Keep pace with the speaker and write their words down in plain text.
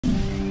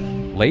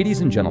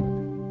Ladies and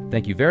gentlemen,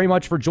 thank you very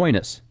much for joining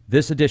us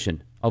this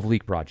edition of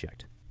Leak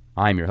Project.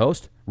 I'm your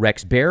host,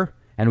 Rex Bear,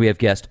 and we have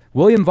guest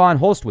William Von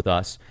Holst with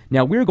us.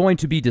 Now we're going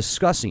to be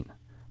discussing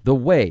the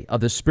way of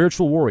the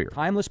spiritual warrior,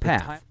 timeless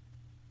path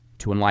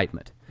to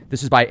enlightenment.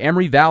 This is by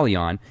Imre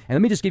Vallyon, and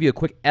let me just give you a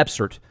quick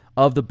excerpt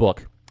of the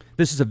book.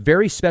 This is a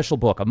very special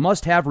book, a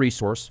must-have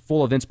resource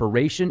full of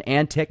inspiration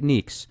and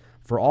techniques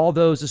for all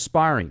those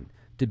aspiring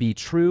to be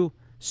true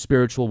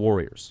spiritual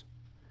warriors.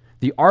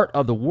 The art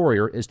of the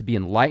warrior is to be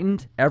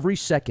enlightened every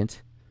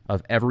second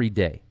of every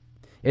day.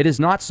 It is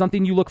not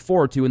something you look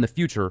forward to in the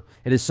future.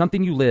 It is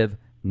something you live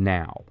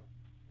now.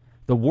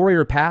 The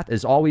warrior path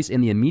is always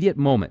in the immediate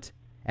moment,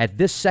 at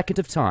this second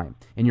of time,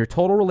 in your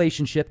total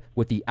relationship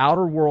with the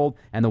outer world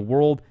and the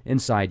world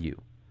inside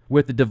you,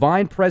 with the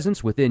divine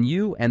presence within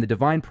you and the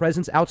divine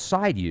presence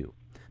outside you.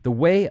 The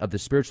way of the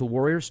spiritual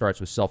warrior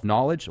starts with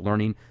self-knowledge,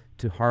 learning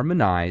to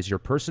harmonize your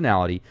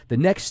personality. The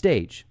next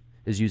stage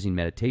is using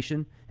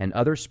meditation and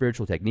other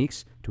spiritual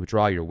techniques to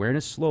withdraw your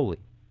awareness slowly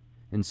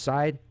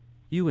inside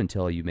you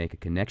until you make a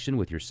connection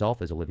with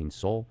yourself as a living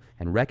soul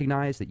and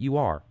recognize that you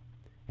are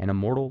an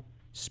immortal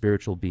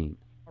spiritual being.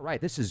 All right,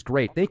 this is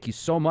great. Thank you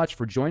so much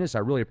for joining us. I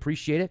really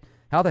appreciate it.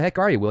 How the heck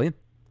are you, William?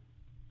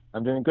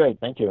 I'm doing great.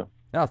 Thank you.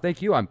 Oh,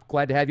 thank you. I'm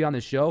glad to have you on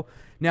the show.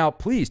 Now,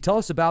 please tell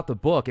us about the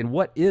book and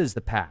what is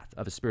the path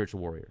of a spiritual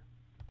warrior?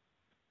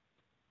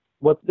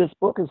 What this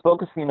book is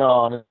focusing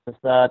on is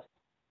that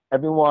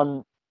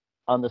everyone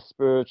on the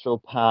spiritual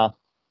path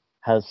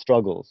has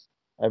struggles.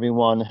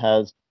 Everyone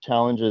has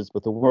challenges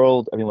with the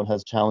world. Everyone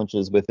has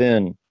challenges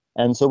within.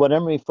 And so what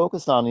Imre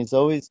focused on, he's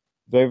always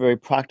very, very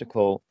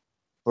practical.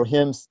 For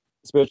him,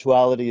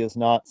 spirituality is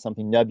not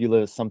something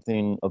nebulous,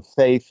 something of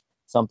faith,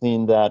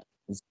 something that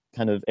is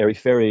kind of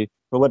airy-fairy.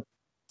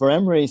 For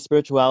Imre,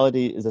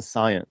 spirituality is a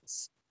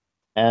science.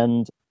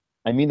 And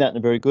I mean that in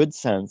a very good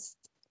sense,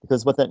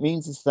 because what that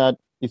means is that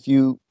if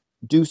you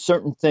do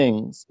certain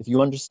things, if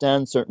you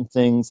understand certain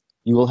things,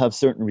 you will have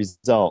certain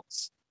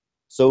results.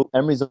 So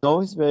Imre is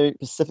always very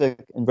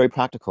specific and very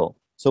practical.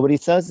 So what he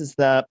says is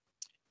that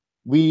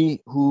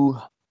we who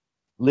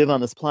live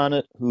on this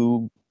planet,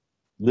 who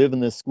live in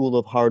this school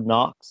of hard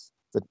knocks,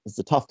 it's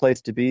a tough place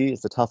to be,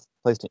 it's a tough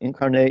place to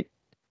incarnate.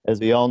 As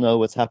we all know,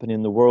 what's happening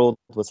in the world,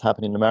 what's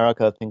happening in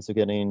America, things are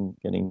getting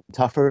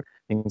tougher,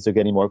 things are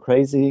getting more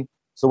crazy.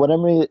 So what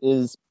Imre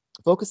is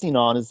focusing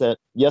on is that,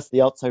 yes,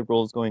 the outside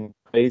world is going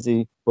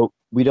crazy, but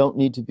we don't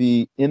need to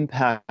be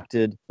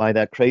impacted by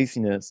that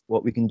craziness.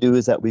 What we can do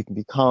is that we can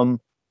become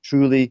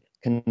truly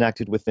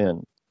connected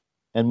within.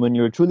 And when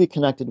you're truly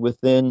connected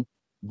within,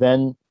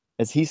 then,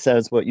 as he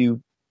says, what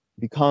you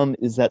become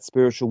is that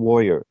spiritual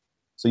warrior.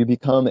 So you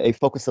become a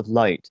focus of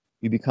light.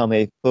 You become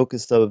a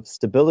focus of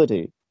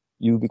stability.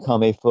 You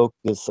become a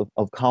focus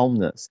of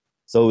calmness.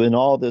 So in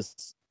all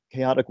this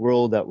chaotic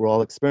world that we're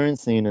all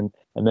experiencing, and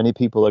many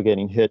people are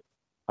getting hit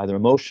either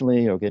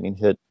emotionally or getting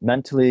hit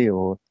mentally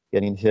or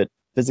getting hit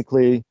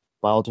physically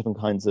by all different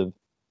kinds of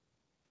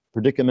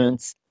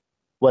predicaments.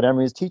 What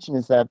Imre is teaching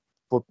is that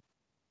for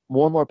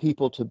more and more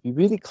people to be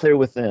really clear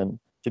within,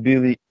 to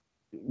be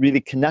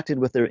really connected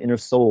with their inner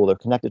soul, or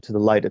connected to the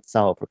light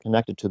itself, or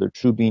connected to their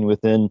true being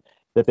within,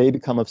 that they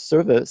become of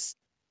service,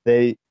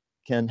 they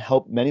can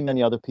help many,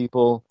 many other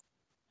people,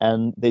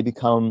 and they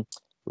become,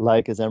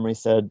 like as Imre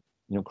said,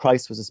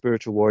 Christ was a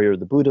spiritual warrior,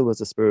 the Buddha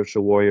was a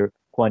spiritual warrior,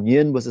 Kuan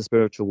Yin was a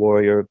spiritual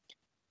warrior.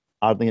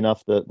 Oddly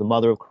enough, the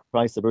mother of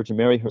Christ, the Virgin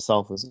Mary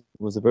herself,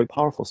 was a very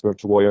powerful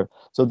spiritual warrior.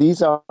 So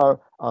these are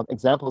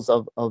examples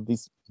of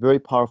these very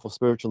powerful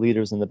spiritual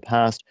leaders in the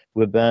past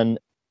who have been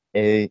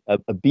a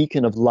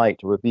beacon of light,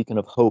 or a beacon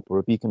of hope, or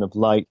a beacon of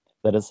light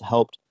that has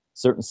helped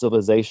certain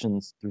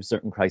civilizations through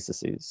certain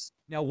crises.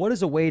 Now, what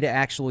is a way to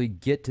actually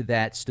get to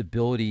that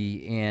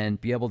stability and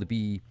be able to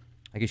be,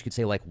 I guess you could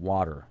say, like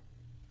water?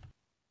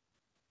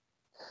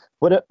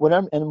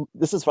 And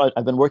this is right,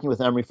 I've been working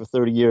with Imre for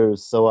 30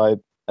 years, so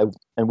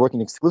I'm working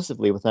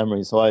exclusively with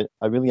Imre, so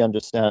I really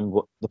understand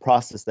the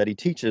process that he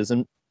teaches.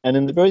 And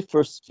in the very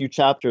first few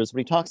chapters, what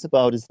he talks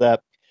about is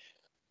that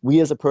we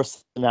as a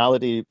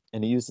personality,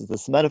 and he uses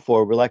this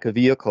metaphor, we're like a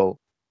vehicle,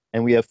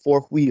 and we have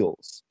four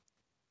wheels.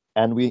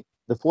 And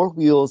the four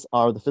wheels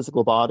are the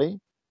physical body,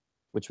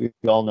 which we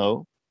all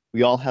know.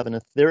 We all have an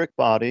etheric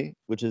body,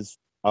 which is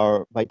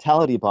our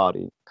vitality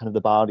body, kind of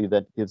the body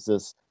that gives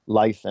us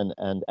life and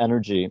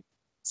energy.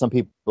 Some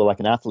people, like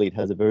an athlete,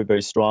 has a very,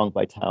 very strong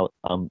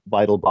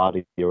vital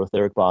body or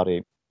etheric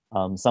body.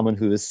 Someone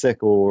who is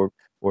sick or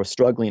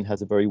struggling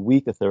has a very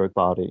weak etheric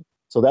body.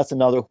 So that's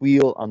another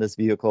wheel on this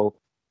vehicle.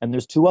 And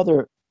there's two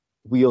other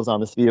wheels on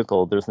this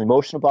vehicle. There's an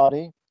emotional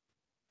body,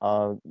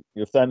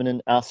 your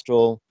feminine,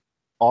 astral,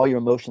 all your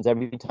emotions.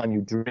 Every time you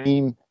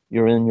dream,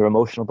 you're in your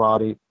emotional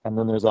body. And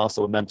then there's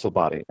also a mental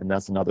body, and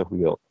that's another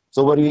wheel.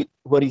 So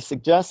what he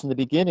suggests in the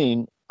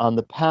beginning on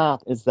the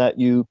path is that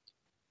you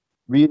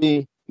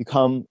really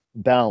become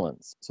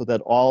balanced, so that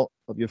all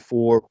of your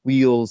four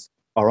wheels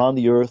are on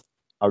the earth,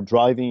 are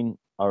driving,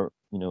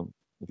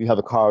 if you have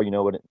a car, you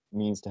know what it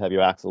means to have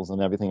your axles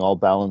and everything all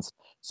balanced.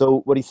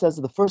 So what he says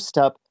is the first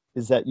step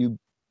is that you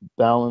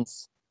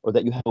balance or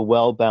that you have a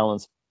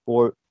well-balanced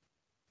four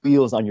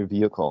wheels on your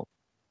vehicle.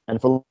 And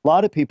for a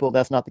lot of people,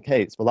 that's not the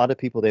case. For a lot of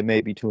people, they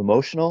may be too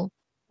emotional,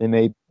 they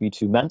may be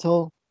too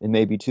mental, they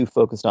may be too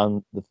focused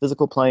on the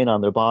physical plane,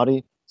 on their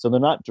body. So they're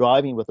not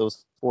driving with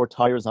those four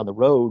tires on the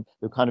road.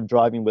 They're kind of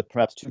driving with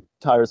perhaps two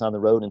tires on the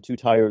road and two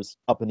tires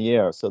up in the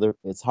air. So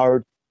it's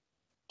hard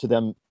to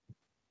them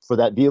for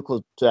that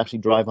vehicle to actually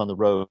drive on the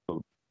road.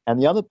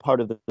 And the other part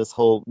of this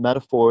whole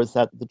metaphor is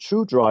that the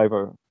true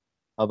driver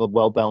of a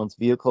well-balanced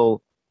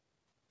vehicle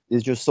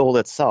is your soul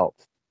itself.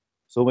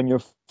 So when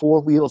your four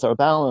wheels are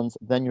balanced,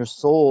 then your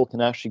soul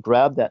can actually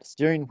grab that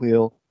steering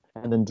wheel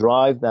and then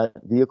drive that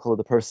vehicle of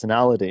the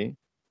personality.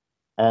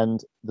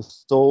 And the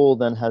soul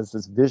then has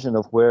this vision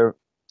of where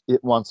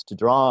it wants to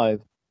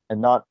drive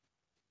and not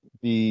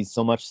be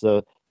so much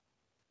the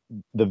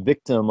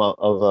victim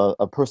of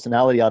a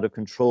personality out of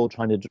control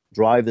trying to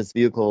drive this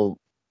vehicle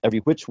every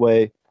which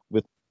way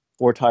with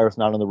four tires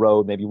not on the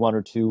road, maybe one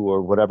or two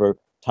or whatever,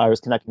 tires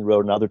connecting the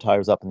road and other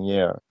tires up in the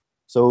air.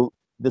 So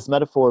this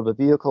metaphor of a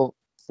vehicle,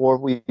 four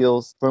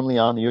wheels firmly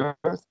on the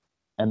earth,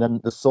 and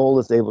then the soul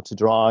is able to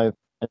drive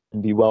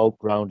and be well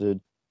grounded.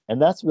 And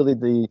that's really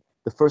the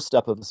first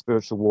step of a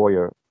spiritual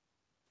warrior.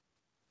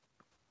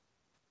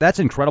 That's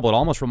incredible. It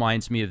almost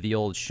reminds me of the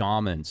old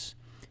shamans,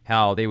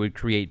 how they would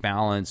create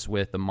balance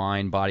with the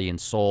mind, body, and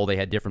soul. They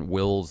had different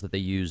wills that they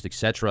used,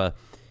 etc.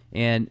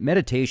 And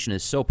meditation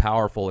is so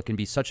powerful. It can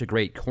be such a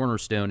great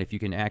cornerstone if you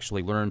can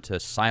actually learn to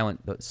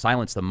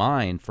silence the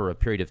mind for a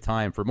period of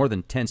time. For more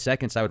than 10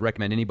 seconds, I would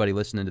recommend anybody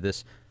listening to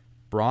this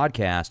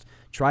broadcast,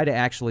 try to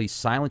actually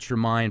silence your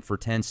mind for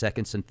 10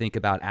 seconds and think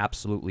about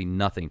absolutely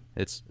nothing.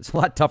 It's a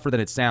lot tougher than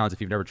it sounds if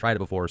you've never tried it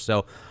before.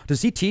 So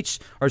does he teach,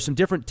 are some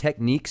different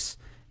techniques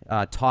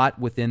taught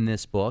within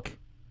this book,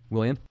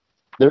 William?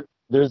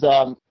 There's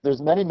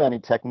many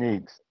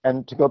techniques.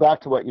 And to go back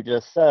to what you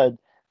just said,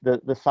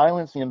 the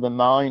silencing of the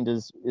mind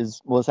is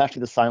it's actually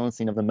the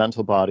silencing of the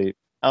mental body.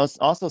 I was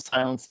also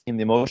silencing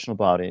the emotional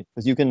body,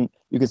 because you can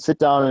sit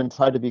down and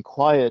try to be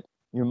quiet.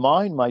 Your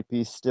mind might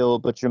be still,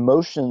 but your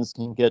emotions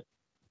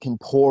can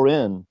pour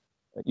in.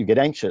 You get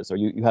anxious, or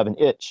you have an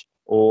itch,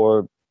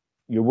 or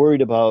you're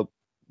worried about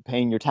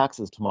paying your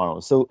taxes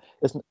tomorrow. So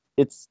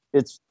it's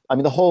I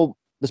mean,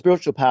 the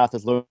spiritual path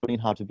is learning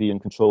how to be in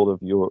control of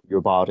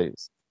your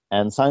bodies.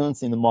 And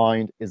silencing the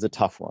mind is a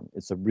tough one.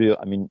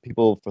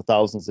 People for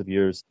thousands of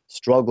years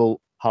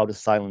struggle how to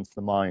silence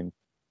the mind.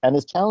 And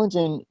it's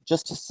challenging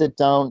just to sit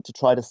down to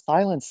try to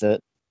silence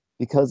it,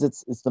 because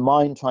it's the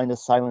mind trying to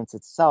silence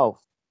itself,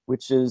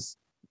 which is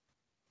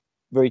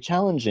very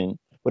challenging.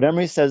 But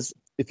Emery says,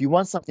 if you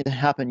want something to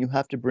happen, you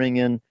have to bring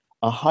in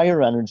a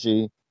higher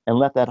energy and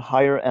let that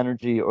higher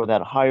energy or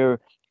that higher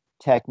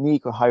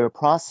technique or higher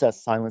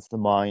process silence the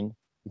mind.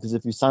 Because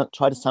if you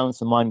try to silence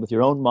the mind with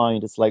your own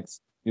mind, it's like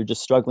you're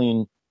just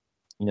struggling,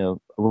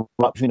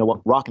 between a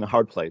rock and a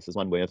hard place is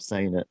one way of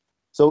saying it.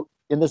 So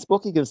in this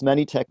book, he gives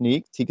many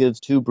techniques. He gives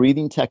 2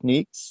 breathing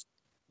techniques.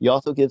 He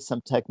also gives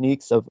some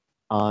techniques of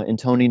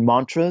intoning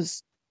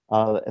mantras.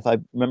 If I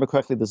remember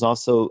correctly, there's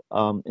also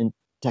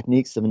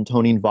techniques of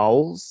intoning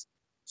vowels.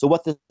 So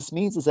what this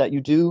means is that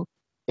you do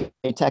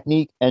a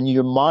technique and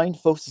your mind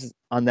focuses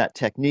on that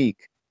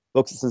technique,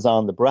 focuses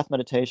on the breath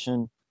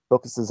meditation,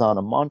 focuses on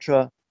a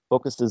mantra,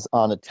 focuses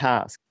on a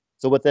task.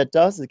 So what that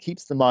does is it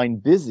keeps the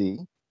mind busy.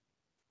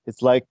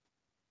 It's like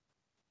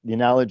the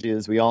analogy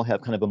is we all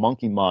have kind of a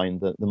monkey mind.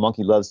 The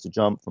monkey loves to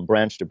jump from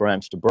branch to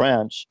branch to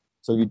branch.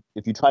 So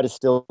if you try to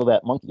still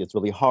that monkey, it's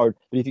really hard.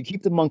 But if you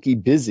keep the monkey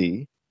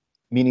busy,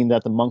 meaning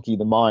that the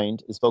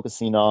mind, is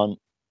focusing on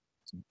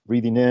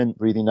breathing in,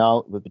 breathing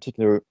out with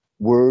particular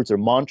words or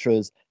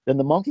mantras, then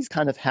the monkey's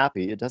kind of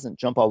happy. It doesn't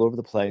jump all over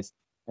the place.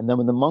 And then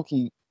when the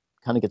monkey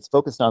kind of gets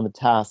focused on the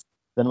task,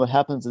 then what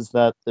happens is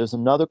that there's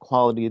another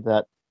quality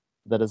that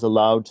is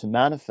allowed to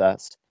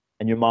manifest,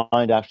 and your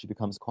mind actually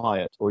becomes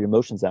quiet, or your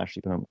emotions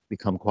actually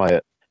become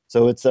quiet.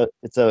 So it's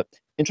a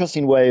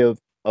interesting way of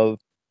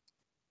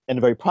in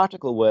a very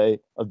practical way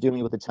of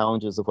dealing with the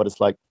challenges of what it's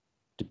like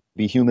to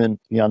be human,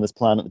 to be on this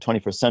planet in the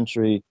 21st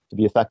century, to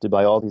be affected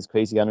by all these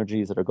crazy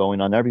energies that are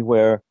going on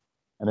everywhere.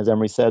 And as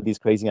Emery said, these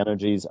crazy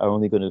energies are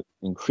only going to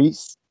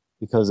increase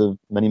because of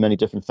many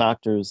different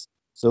factors.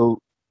 So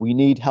we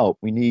need help.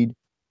 We need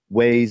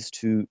ways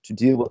to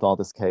deal with all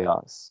this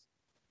chaos.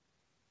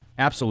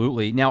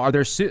 Absolutely. Now, are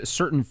there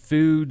certain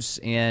foods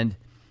and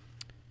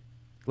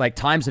like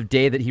times of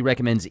day that he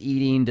recommends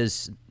eating?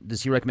 Does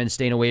he recommend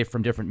staying away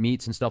from different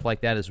meats and stuff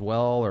like that as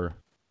well? Or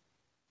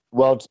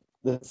well,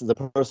 this is a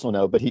personal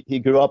note, but he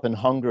grew up in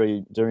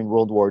Hungary during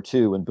World War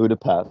II in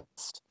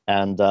Budapest,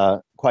 and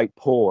quite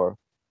poor.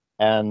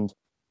 And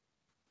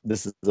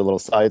this is a little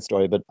side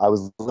story, but I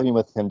was living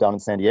with him down in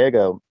San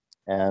Diego,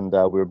 and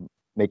we were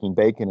making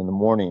bacon in the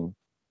morning.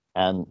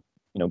 And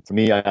for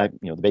me,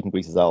 the bacon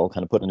grease is all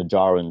kind of put in a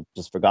jar and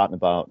just forgotten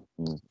about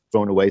and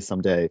thrown away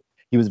someday.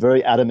 He was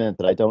very adamant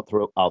that I don't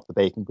throw out the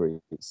bacon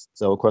grease.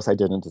 So, of course, I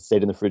didn't. It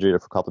stayed in the refrigerator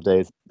for a couple of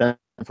days. Then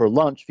for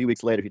lunch, a few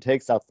weeks later, he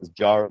takes out this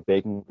jar of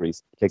bacon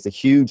grease, takes a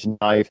huge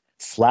knife,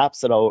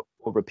 slaps it over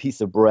a piece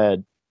of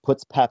bread,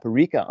 puts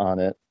paprika on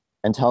it,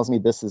 and tells me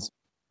this is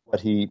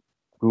what he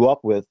grew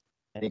up with,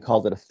 and he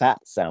called it a fat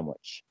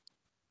sandwich.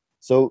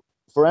 So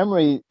for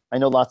Emery, I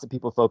know lots of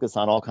people focus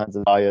on all kinds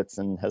of diets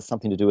and has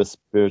something to do with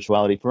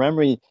spirituality. For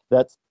Emery,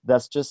 that's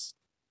just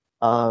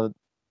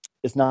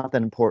it's not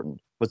that important.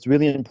 What's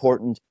really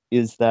important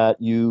is that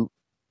you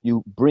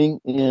bring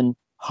in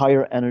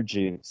higher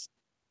energies,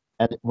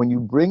 and when you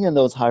bring in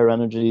those higher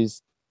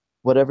energies,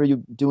 whatever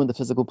you do in the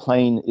physical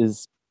plane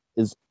is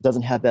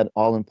doesn't have that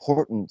all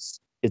importance.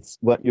 It's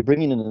what you're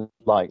bringing in a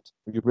light.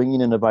 You're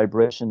bringing in a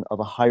vibration of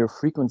a higher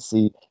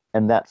frequency,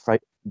 and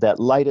that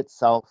light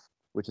itself,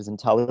 which is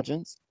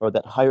intelligence, or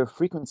that higher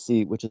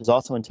frequency, which is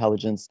also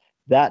intelligence,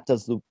 that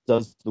does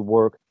the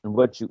work. And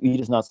what you eat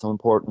is not so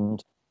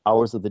important.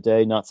 Hours of the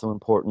day not so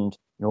important.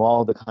 You know,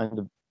 all the kind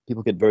of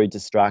people get very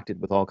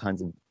distracted with all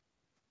kinds of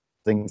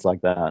things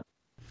like that.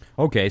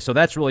 Okay, so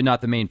that's really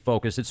not the main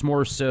focus. It's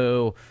more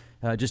so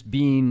just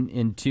being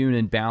in tune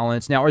and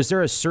balance. Now, is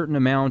there a certain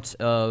amount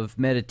of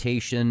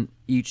meditation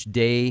each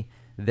day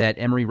that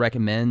Emery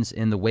recommends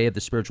in the way of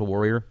the spiritual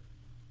warrior?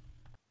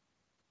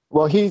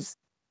 Well, he's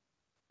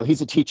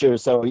a teacher,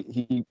 so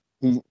he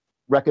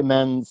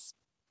recommends,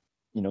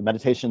 you know,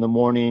 meditation in the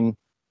morning,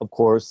 of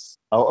course.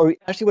 Or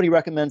actually, what he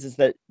recommends is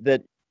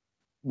that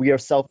we are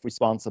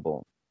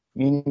self-responsible,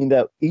 meaning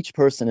that each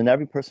person, and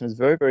every person is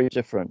very, very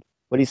different.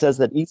 But he says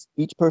that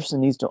each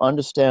person needs to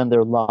understand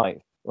their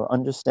life, or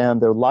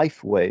understand their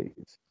life wave.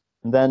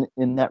 And then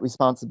in that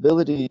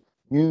responsibility,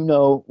 you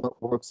know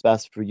what works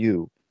best for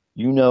you.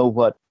 You know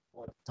what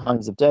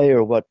times of day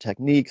or what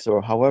techniques or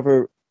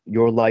however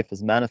your life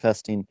is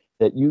manifesting,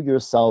 that you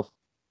yourself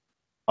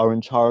are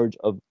in charge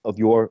of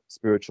your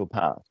spiritual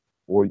path,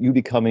 or you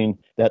becoming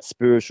that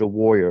spiritual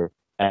warrior.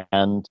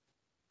 And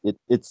I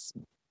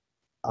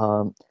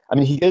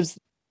mean, he gives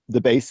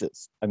the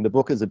basis. I mean, the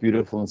book is a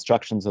beautiful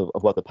instructions of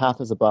what the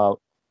path is about,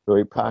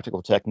 very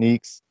practical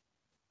techniques,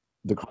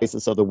 the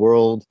crisis of the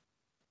world.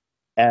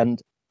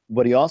 And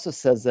what he also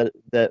says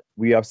that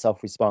we are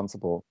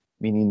self-responsible,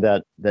 meaning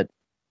that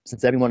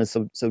since everyone is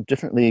so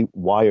differently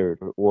wired,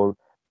 or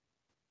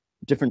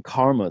different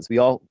karmas, we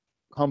all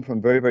come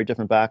from very, very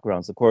different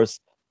backgrounds. Of course,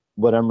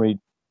 what Emery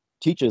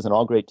teaches, and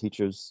all great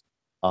teachers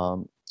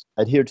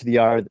adhere to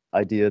the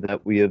idea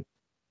that we have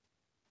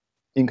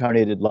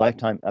incarnated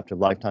lifetime after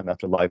lifetime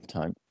after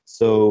lifetime.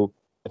 So,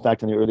 in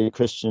fact, in the early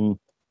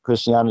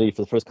Christianity,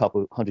 for the first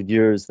couple of 100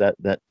 years,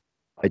 that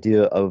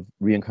idea of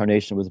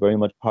reincarnation was very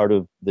much part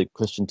of the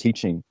Christian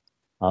teaching.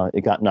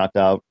 It got knocked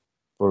out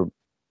for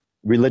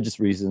religious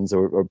reasons,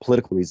 or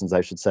political reasons,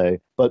 I should say.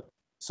 But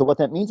so what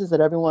that means is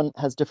that everyone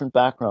has different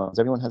backgrounds.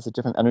 Everyone has a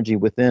different energy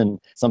within.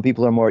 Some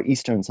people are more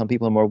Eastern. Some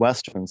people are more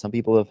Western. Some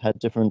people have had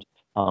different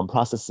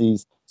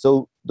processes.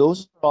 So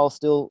those are all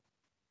still,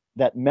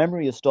 that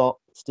memory is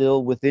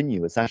still within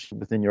you. It's actually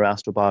within your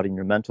astral body and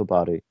your mental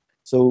body.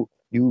 So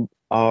you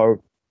are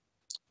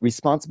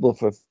responsible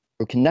for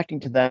connecting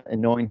to that and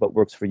knowing what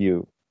works for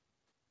you.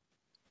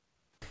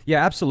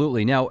 Yeah,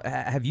 absolutely. Now,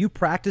 have you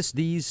practiced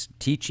these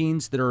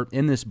teachings that are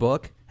in this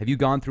book? Have you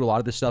gone through a lot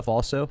of this stuff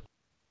also?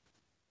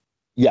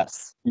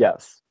 Yes,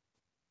 yes.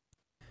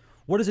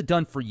 What has it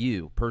done for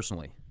you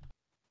personally?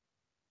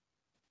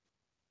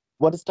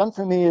 What it's done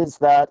for me is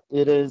that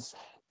it is,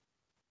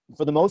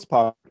 for the most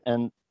part,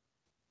 and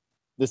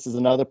this is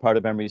another part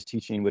of Emery's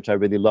teaching, which I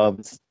really love.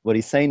 What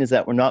he's saying is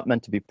that we're not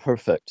meant to be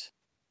perfect.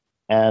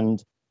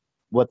 And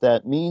what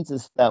that means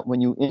is that when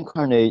you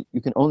incarnate,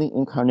 you can only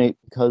incarnate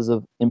because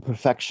of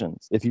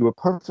imperfections. If you were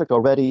perfect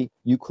already,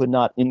 you could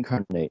not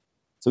incarnate.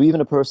 So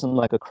even a person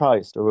like a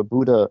Christ or a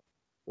Buddha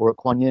or a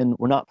Kuan Yin,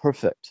 we're not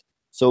perfect.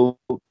 So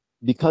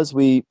because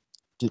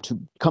to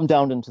come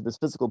down into this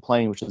physical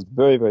plane, which is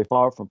very, very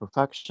far from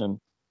perfection,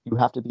 you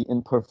have to be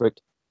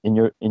imperfect in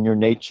your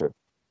nature.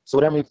 So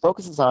what Emery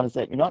focuses on is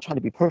that you're not trying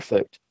to be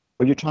perfect.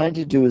 What you're trying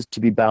to do is to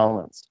be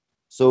balanced.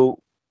 So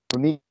for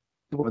me,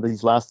 over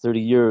these last 30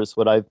 years,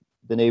 what I've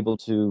been able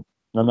to,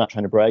 and I'm not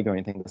trying to brag or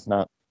anything, that's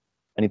not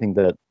anything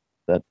that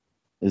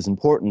is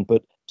important,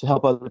 but to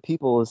help other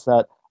people, is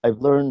that I've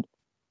learned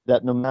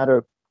that no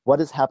matter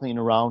what is happening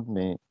around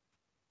me,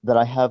 that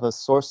I have a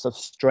source of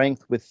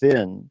strength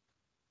within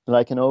that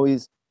I can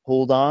always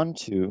hold on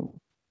to.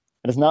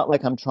 And it's not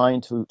like I'm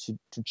trying to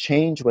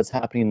change what's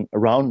happening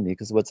around me,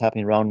 because what's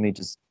happening around me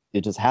just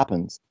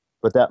happens.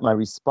 But that my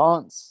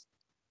response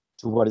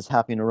to what is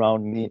happening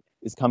around me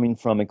is coming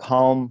from a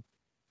calm,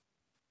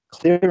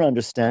 clear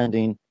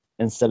understanding,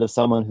 instead of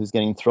someone who's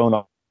getting thrown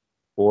off,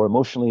 or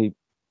emotionally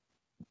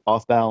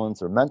off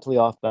balance, or mentally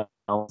off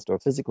balanced, or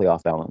physically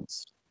off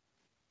balanced.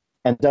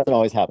 And it doesn't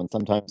always happen.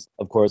 Sometimes,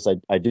 of course,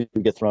 I do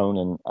get thrown,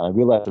 and I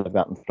realize that I've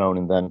gotten thrown,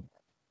 and then,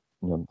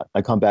 you know,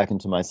 I come back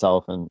into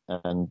myself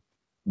and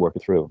work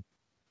it through.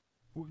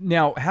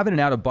 Now, having an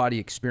out-of-body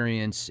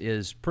experience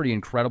is pretty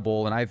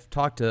incredible, and I've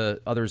talked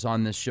to others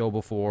on this show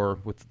before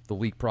with the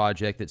Leak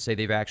Project that say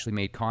they've actually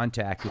made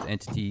contact with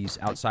entities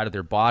outside of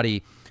their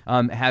body.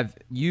 Have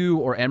you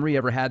or Emery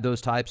ever had those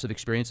types of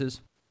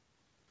experiences?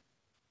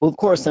 Well, of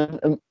course,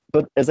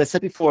 but as I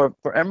said before,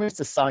 for Emery,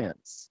 it's a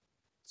science.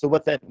 So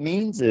what that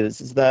means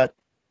is that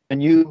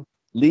when you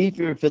leave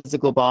your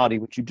physical body,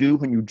 which you do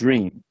when you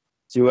dream,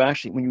 So you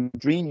actually, when you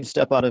dream, you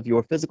step out of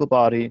your physical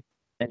body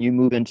and you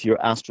move into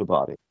your astral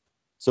body.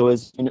 So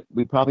as you know,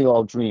 we probably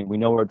all dream. We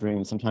know our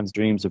dreams. Sometimes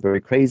dreams are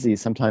very crazy.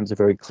 Sometimes they're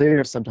very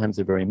clear. Sometimes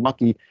they're very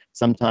mucky.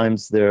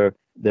 Sometimes they're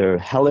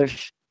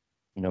hellish,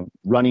 you know,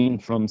 running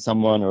from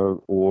someone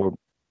or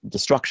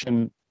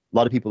destruction. A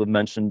lot of people have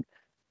mentioned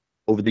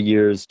over the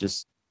years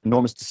just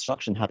enormous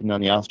destruction happening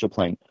on the astral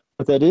plane.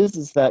 What that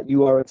is that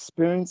you are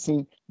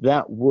experiencing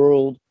that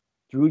world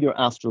through your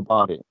astral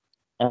body.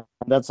 And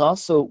that's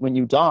also when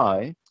you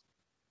die,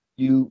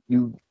 you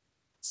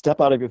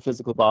step out of your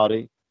physical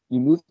body, you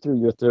move through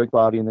your etheric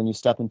body, and then you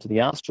step into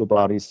the astral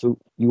body. So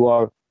you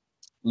are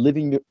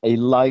living a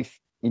life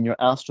in your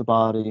astral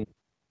body.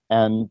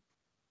 And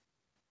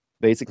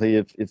basically,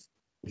 if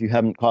you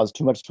haven't caused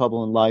too much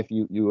trouble in life,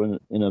 you're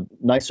in a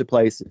nicer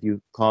place. If you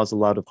cause a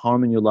lot of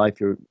harm in your life,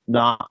 you're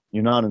not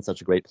in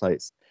such a great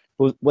place.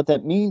 But what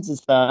that means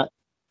is that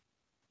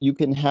you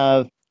can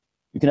have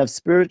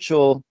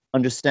spiritual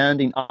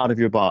understanding out of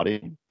your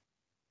body.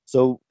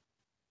 So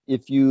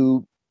if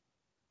you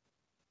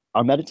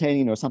are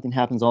meditating or something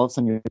happens, all of a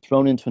sudden you're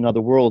thrown into another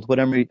world. What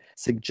Emery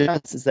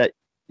suggests is that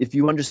if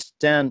you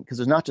understand, because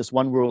there's not just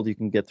one world you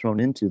can get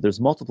thrown into, there's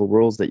multiple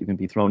worlds that you can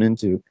be thrown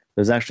into.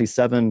 There's actually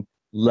 7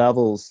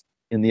 levels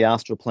in the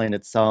astral plane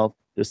itself.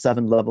 There's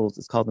 7 levels.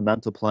 It's called the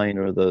mental plane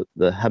or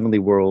the heavenly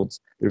worlds.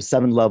 There's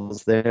 7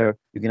 levels there.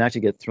 You can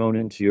actually get thrown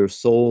into your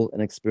soul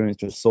and experience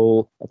your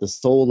soul at the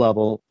soul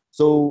level.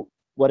 So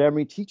what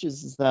Emery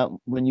teaches is that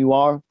when you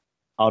are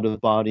out of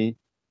body,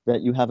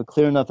 that you have a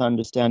clear enough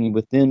understanding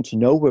within to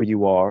know where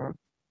you are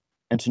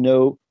and to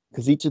know,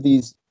 because each of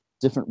these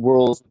different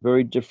worlds,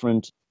 very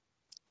different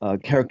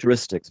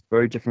characteristics,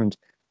 very different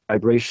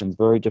vibrations,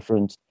 very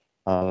different.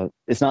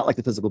 It's not like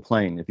the physical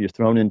plane. If you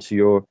experience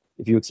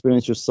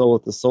your soul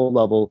at the soul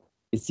level,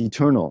 it's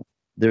eternal.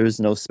 There is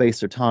no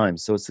space or time.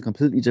 So it's a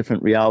completely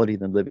different reality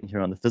than living here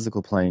on the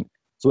physical plane.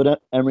 So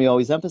what Emery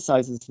always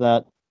emphasizes is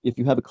that if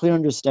you have a clear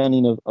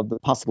understanding of the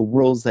possible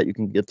worlds that you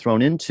can get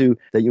thrown into,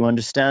 that you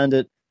understand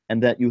it,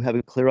 and that you have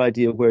a clear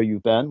idea of where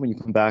you've been when you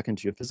come back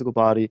into your physical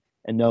body,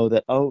 and know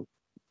that, oh,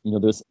 you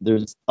know,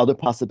 there's other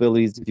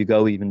possibilities if you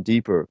go even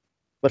deeper.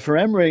 But for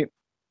Emery,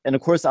 and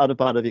of course,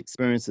 out-of-body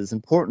experience is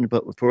important,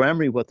 but for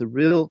Emery, what the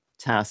real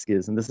task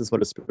is, and this is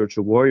what a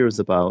spiritual warrior is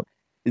about,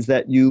 is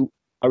that you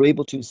are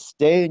able to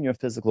stay in your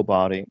physical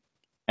body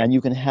and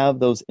you can have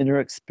those inner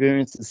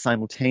experiences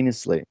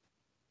simultaneously.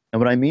 And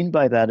what I mean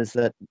by that is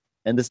that,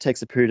 and this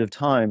takes a period of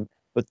time,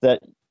 but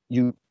that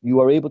you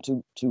are able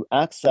to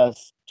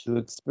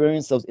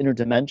experience those inner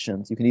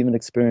dimensions. You can even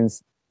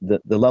experience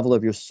the level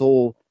of your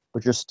soul,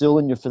 but you're still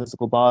in your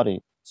physical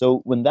body. So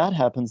when that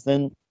happens,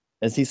 then,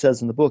 as he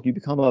says in the book, you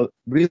become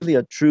really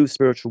a true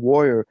spiritual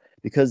warrior,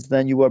 because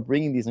then you are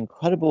bringing these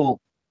incredible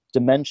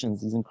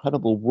dimensions, these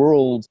incredible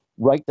worlds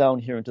right down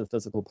here into the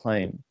physical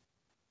plane.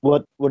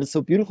 What is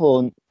so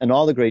beautiful, and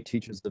all the great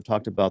teachers have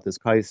talked about this,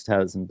 Christ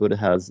has and Buddha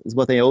has, is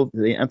what they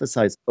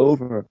emphasize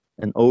over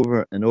and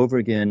over and over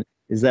again,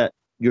 is that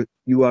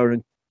you are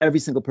every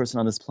single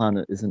person on this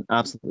planet is an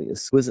absolutely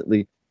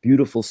exquisitely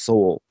beautiful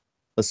soul,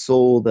 a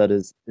soul that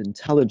is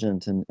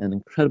intelligent and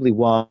incredibly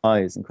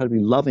wise, incredibly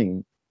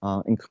loving,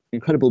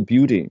 incredible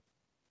beauty.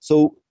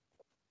 So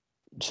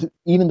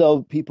even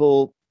though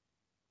people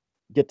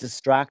get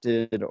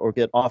distracted or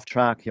get off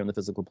track here on the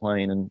physical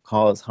plane and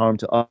cause harm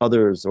to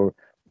others or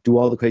do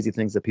all the crazy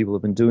things that people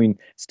have been doing,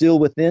 still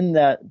within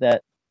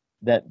that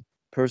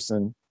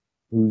person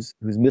who's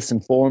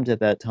misinformed at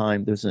that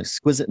time, there's an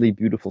exquisitely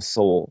beautiful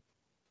soul.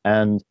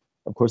 And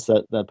of course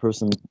that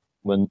person,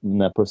 when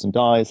that person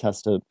dies,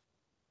 has to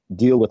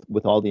deal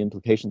with all the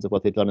implications of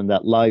what they've done in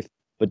that life.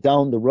 But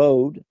down the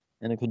road,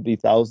 and it could be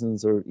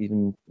thousands or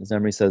even, as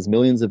Emery says,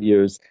 millions of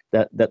years,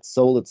 that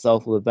soul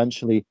itself will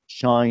eventually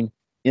shine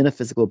in a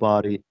physical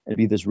body and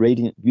be this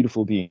radiant,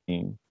 beautiful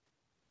being.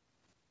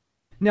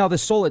 Now, the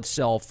soul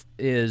itself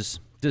is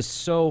just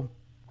so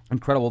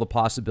incredible, the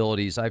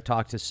possibilities. I've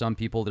talked to some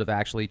people that have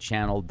actually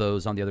channeled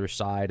those on the other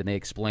side, and they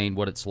explain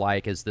what it's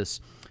like as this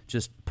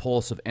just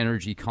pulse of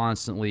energy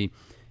constantly.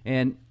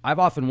 And I've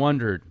often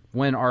wondered,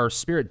 when our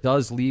spirit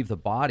does leave the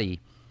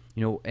body,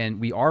 you know, and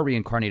we are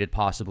reincarnated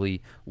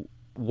possibly,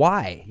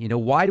 why? You know,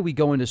 why do we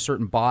go into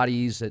certain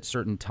bodies at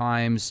certain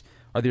times?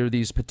 Are there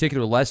these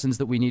particular lessons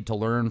that we need to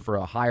learn for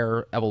a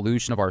higher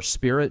evolution of our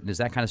spirit? And is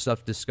that kind of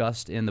stuff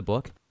discussed in the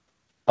book?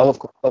 Oh,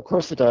 of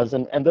course it does,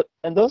 and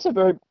those are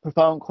very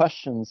profound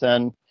questions.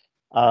 And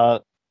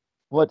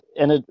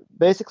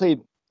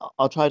basically,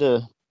 I'll try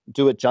to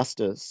do it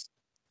justice,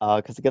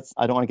 because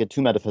I don't want to get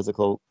too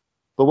metaphysical.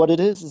 But what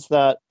it is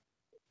that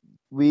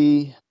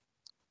we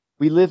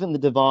live in the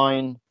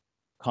divine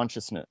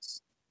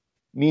consciousness,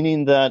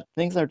 meaning that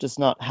things are just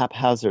not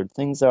haphazard.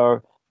 Things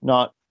are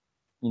not,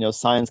 you know,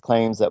 science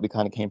claims that we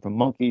kind of came from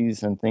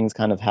monkeys and things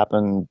kind of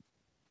happen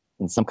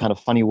in some kind of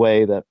funny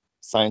way that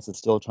science is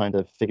still trying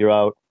to figure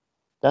out.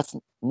 That's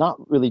not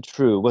really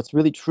true. What's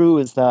really true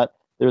is that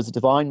there's a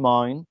divine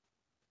mind,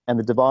 and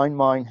the divine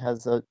mind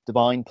has a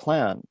divine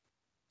plan.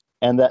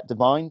 And that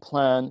divine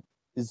plan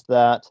is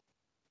that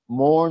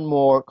more and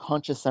more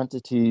conscious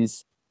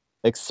entities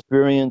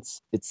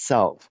experience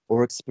itself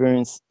or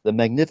experience the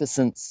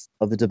magnificence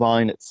of the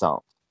divine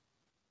itself.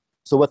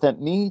 So what that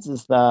means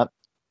is that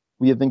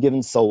we have been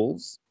given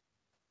souls,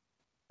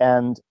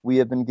 and we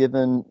have been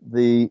given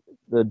the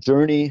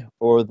journey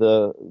or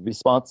the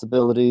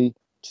responsibility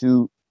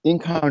to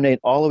incarnate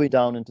all the way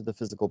down into the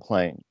physical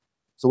plane.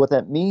 So what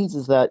that means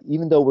is that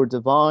even though we're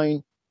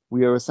divine,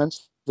 we are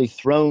essentially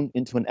thrown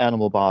into an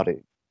animal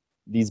body.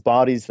 These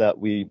bodies that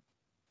we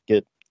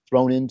get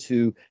thrown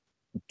into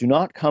do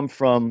not come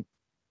from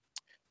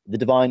the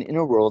divine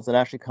inner worlds. It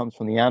actually comes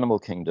from the animal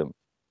kingdom.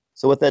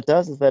 So what that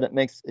does is that it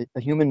makes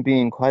a human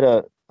being quite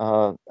a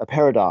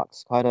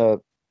paradox, quite a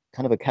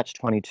kind of a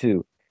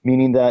catch-22,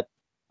 meaning that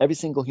every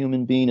single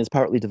human being is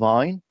partly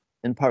divine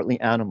and partly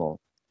animal.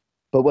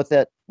 But what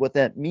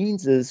that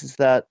means is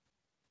that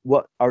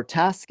what our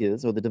task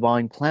is, or the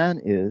divine plan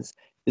is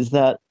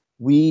that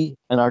we,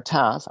 and our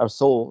task, our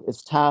soul,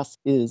 its task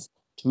is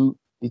to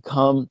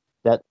become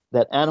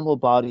that animal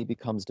body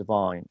becomes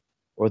divine,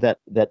 or that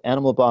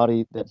animal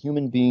body, that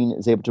human being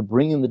is able to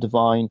bring in the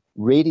divine,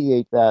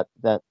 radiate that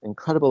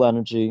incredible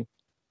energy,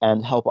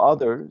 and help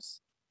others.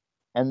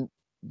 And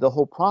the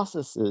whole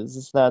process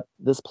is that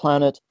this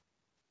planet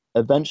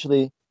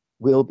eventually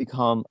will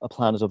become a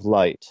planet of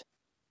light,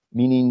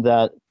 meaning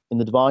that in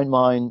the divine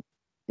mind,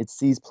 it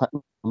sees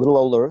little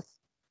old Earth,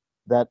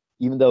 that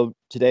even though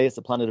today it's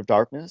a planet of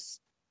darkness,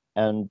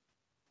 and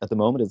at the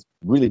moment it's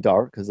really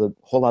dark because a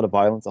whole lot of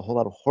violence, a whole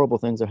lot of horrible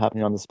things are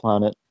happening on this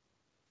planet,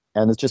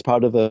 and it's just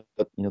part of the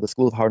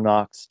school of hard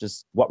knocks,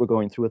 just what we're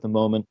going through at the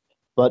moment.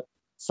 But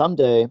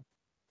someday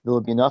there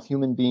will be enough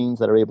human beings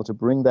that are able to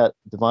bring that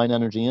divine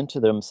energy into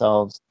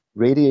themselves,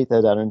 radiate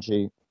that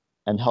energy,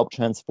 and help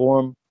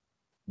transform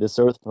this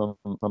Earth from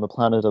a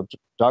planet of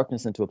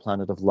darkness into a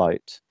planet of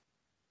light.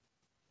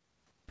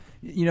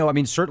 You know, I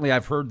mean, certainly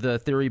I've heard the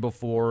theory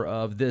before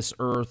of this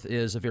Earth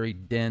is a very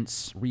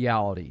dense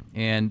reality,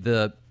 and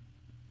the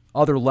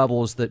other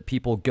levels that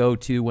people go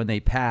to when they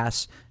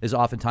pass is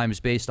oftentimes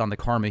based on the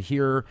karma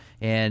here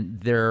and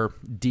their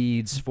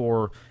deeds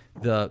for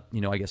the,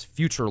 I guess,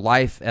 future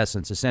life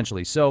essence,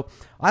 essentially. So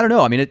I don't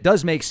know. I mean, it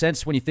does make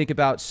sense when you think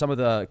about some of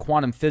the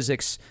quantum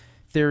physics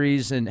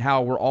theories and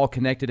how we're all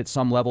connected at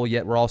some level,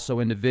 yet we're also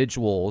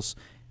individuals.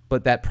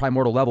 But that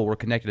primordial level, we're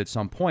connected at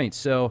some point.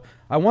 So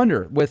I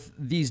wonder, with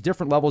these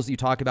different levels that you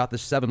talk about, the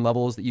 7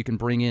 levels that you can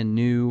bring in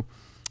new,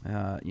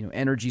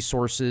 energy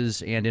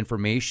sources and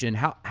information,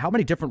 how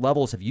many different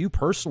levels have you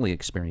personally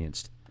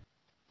experienced?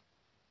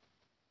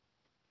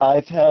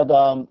 I've had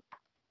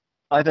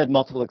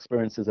multiple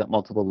experiences at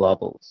multiple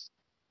levels,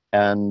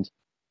 and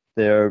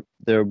they're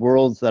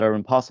worlds that are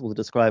impossible to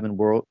describe in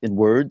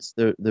words.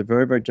 They're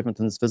very, very different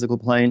than this physical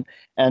plane.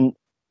 And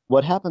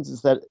what happens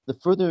is that the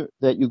further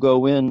that you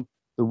go in,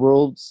 the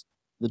worlds,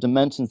 the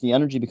dimensions, the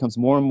energy becomes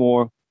more and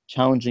more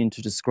challenging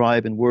to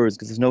describe in words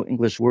because there's no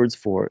English words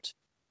for it.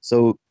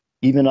 So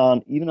even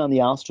on the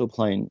astral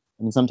plane,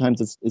 I mean, sometimes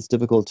it's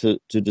difficult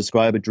to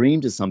describe a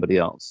dream to somebody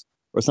else.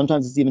 Or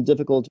sometimes it's even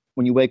difficult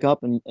when you wake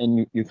up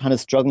and you're kind of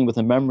struggling with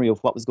a memory of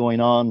what was going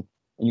on,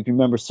 and you can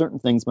remember certain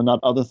things but not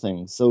other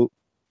things. So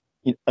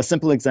a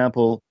simple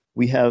example,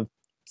 we have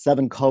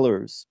 7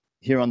 colors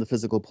here on the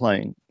physical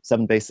plane,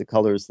 7 basic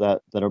colors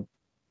that are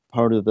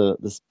part of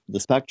the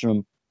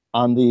spectrum.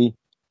 On the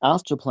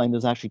astral plane,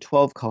 there's actually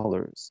 12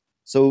 colors.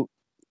 So,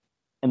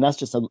 and that's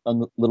just a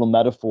little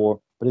metaphor.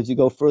 But as you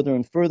go further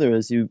and further,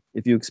 if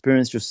you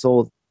experience your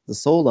soul, the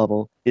soul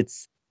level,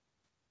 it's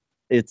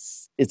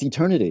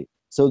eternity.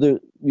 So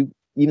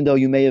even though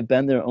you may have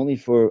been there only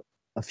for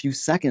a few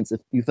seconds,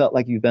 if you felt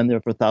like you've been there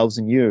for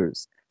 1,000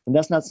 years, and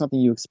that's not something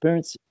you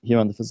experience here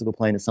on the physical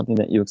plane. It's something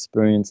that you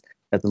experience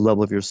at the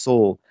level of your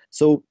soul.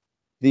 So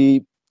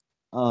the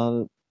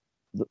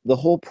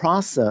whole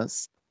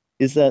process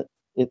is that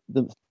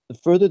the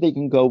further they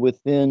can go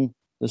within,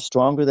 the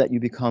stronger that you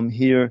become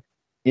here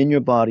in your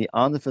body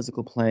on the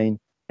physical plane,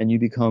 and you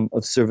become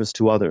of service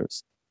to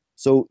others.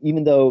 So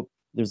even though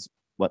there's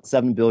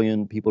 7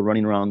 billion people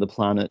running around the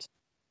planet,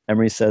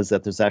 Emery says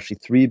that there's actually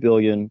 3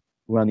 billion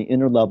who are on the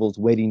inner levels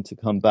waiting to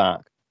come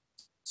back.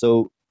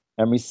 So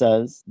Emery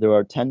says there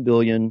are 10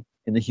 billion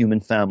in the human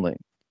family.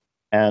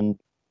 And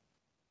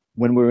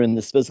when we're in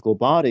this physical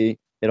body,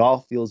 it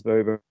all feels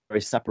very, very,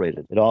 very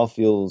separated. It all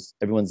feels,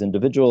 everyone's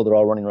individual. They're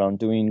all running around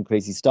doing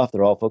crazy stuff.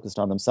 They're all focused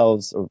on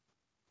themselves, or,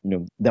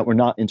 that we're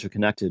not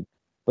interconnected.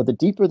 But the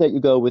deeper that you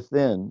go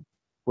within,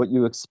 what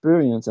you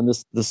experience, and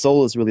the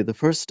soul is really the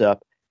first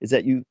step, is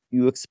that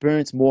you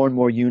experience more and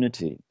more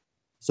unity.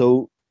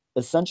 So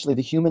essentially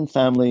the human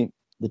family,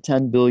 the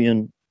 10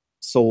 billion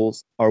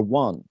souls are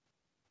one.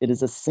 It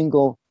is a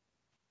single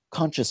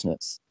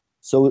consciousness.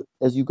 So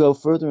as you go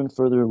further and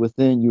further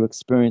within, you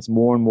experience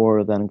more and more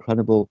of that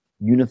incredible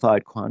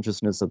unified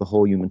consciousness of the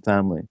whole human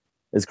family.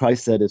 As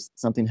Christ said, if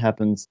something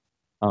happens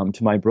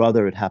to my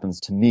brother, it happens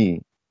to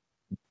me.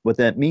 What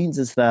that means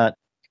is that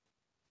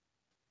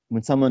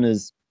when someone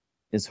is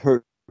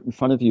hurt in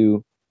front of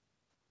you,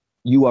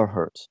 you are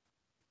hurt.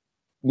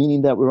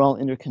 Meaning that we're all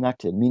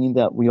interconnected, meaning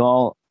that we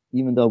all,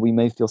 even though we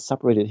may feel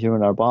separated here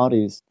in our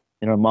bodies,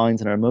 in our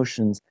minds and our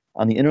emotions,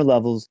 on the inner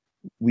levels,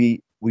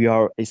 we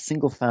are a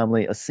single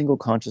family, a single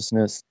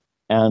consciousness,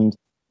 and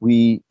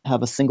we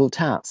have a single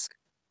task.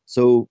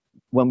 So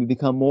when you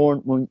become more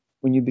and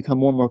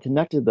more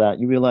connected to that,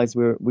 you realize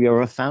we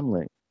are a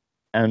family.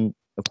 And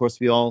of course,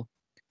 we all,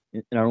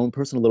 in our own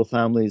personal little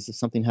families, if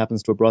something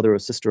happens to a brother, a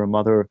sister, a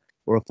mother,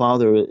 or a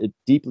father, it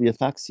deeply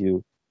affects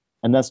you.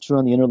 And that's true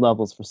on the inner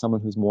levels for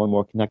someone who's more and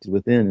more connected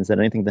within, is that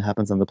anything that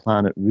happens on the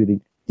planet really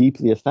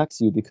deeply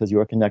affects you because you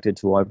are connected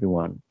to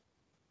everyone.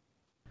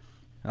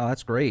 Oh,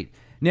 that's great.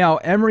 Now,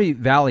 Imre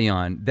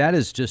Vallyon, that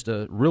is just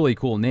a really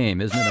cool name,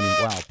 isn't it? I mean,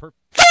 wow.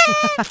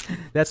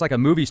 That's like a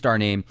movie star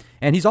name.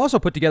 And he's also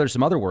put together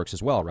some other works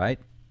as well, right?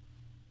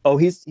 Oh,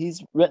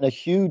 he's written a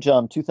huge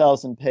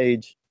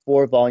 2,000-page,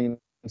 4-volume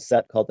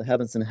set called The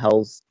Heavens and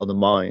Hells of the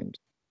Mind.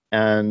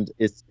 And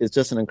it's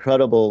just an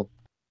incredible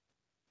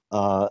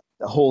a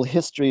whole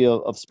history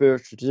of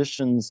spiritual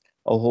traditions,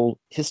 a whole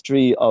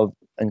history of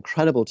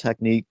incredible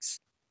techniques,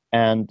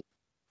 and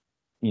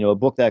a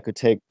book that could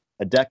take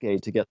a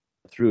decade to get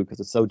through because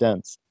it's so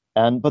dense.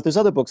 But there's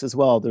other books as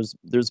well.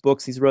 There's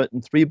books. He's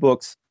written 3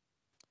 books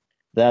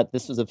that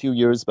this was a few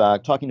years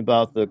back, talking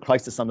about the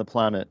crisis on the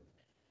planet,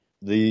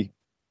 the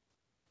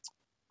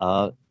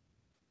uh,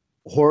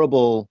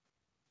 horrible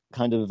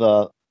kind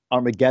of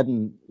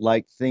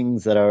Armageddon-like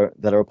things that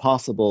are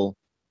possible.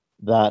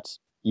 That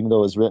even though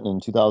it was written in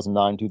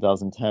 2009,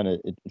 2010,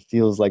 it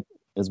feels like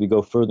as we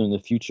go further in the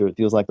future, it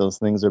feels like those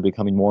things are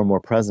becoming more and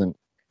more present.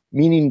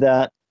 Meaning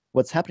that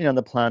what's happening on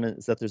the planet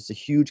is that there's a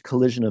huge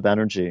collision of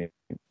energy.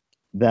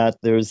 That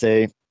there's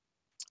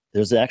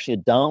actually a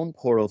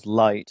downpour of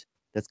light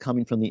that's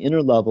coming from the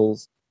inner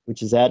levels,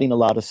 which is adding a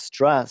lot of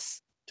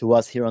stress to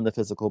us here on the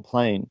physical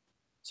plane.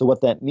 So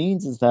what that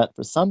means is that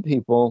for some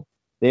people,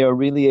 they are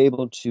really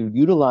able to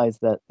utilize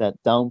that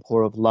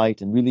downpour of light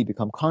and really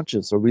become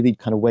conscious or really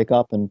kind of wake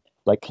up and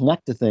like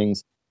connect to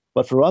things.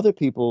 But for other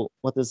people,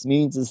 what this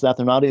means is that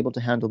they're not able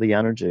to handle the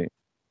energy,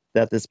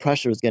 that this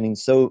pressure is getting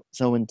so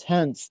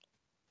intense,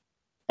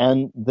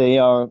 and they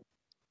are,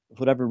 for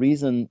whatever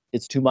reason,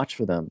 it's too much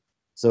for them.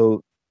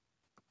 So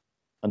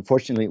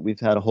unfortunately, we've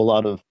had a whole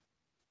lot of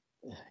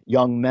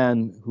young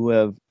men who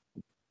have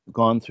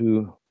gone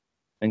through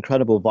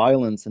incredible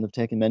violence and have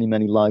taken many,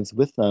 many lives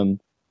with them.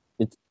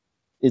 It's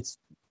it's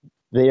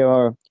they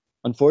are,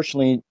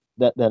 unfortunately,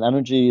 that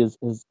energy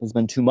has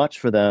been too much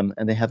for them,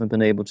 and they haven't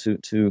been able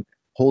to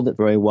hold it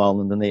very well,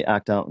 and then they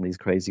act out in these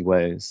crazy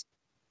ways.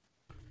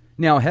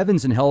 Now,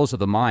 Heavens and Hells of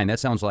the Mind, that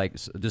sounds like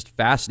just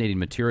fascinating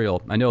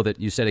material. I know that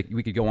you said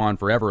we could go on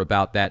forever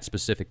about that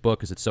specific book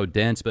because it's so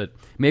dense, but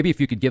maybe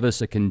if you could give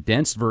us a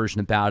condensed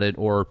version about it,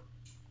 or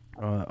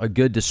a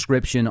good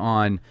description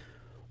on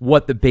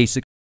what the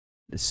basic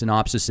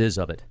synopsis is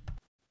of it.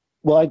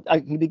 Well, I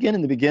can begin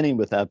in the beginning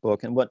with that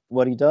book, and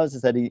what he does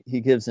is that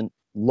he gives in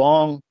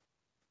long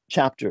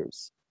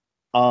chapters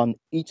on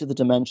each of the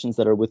dimensions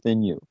that are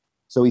within you.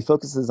 So he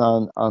focuses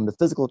on the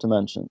physical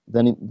dimension.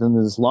 Then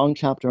there's a long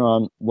chapter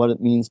on what it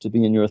means to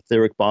be in your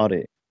etheric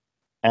body.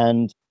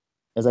 And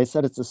as I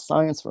said, it's a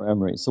science for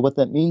Emery. So what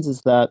that means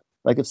is that,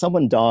 like, if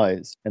someone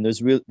dies and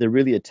they're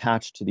really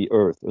attached to the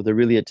earth, or they're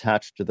really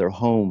attached to their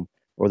home,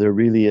 or they're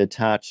really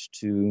attached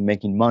to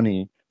making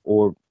money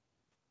or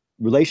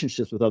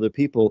relationships with other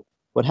people,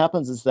 what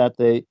happens is that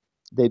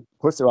of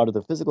course, they're out of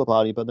their physical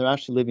body, but they're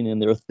actually living in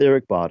their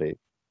etheric body.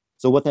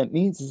 So what that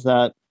means is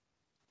that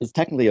it's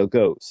technically a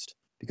ghost,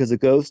 because a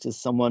ghost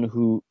is someone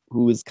who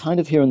is kind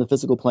of here in the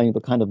physical plane,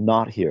 but kind of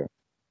not here.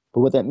 But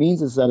what that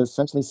means is that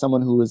essentially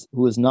someone who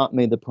has not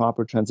made the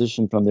proper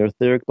transition from their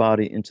etheric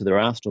body into their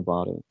astral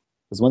body.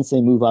 Because once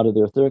they move out of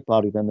their etheric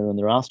body, then they're in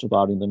their astral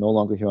body, and they're no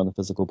longer here on the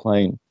physical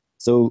plane.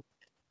 So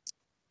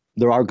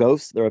there are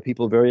ghosts. There are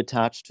people very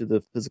attached to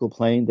the physical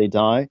plane. They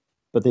die,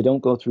 but they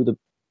don't go through the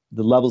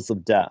levels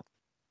of death.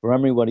 For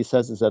Emery, what he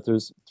says is that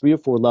there's 3 or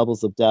 4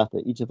 levels of death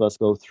that each of us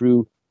go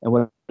through. And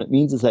what it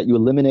means is that you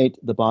eliminate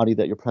the body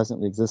that you're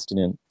presently existing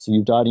in. So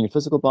you've died in your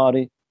physical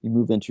body, you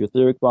move into your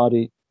etheric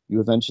body,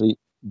 you eventually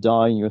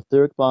die in your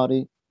etheric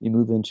body, you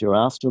move into your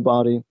astral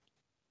body.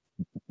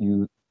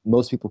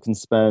 Most people can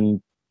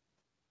spend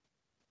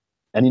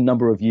any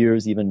number of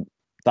years, even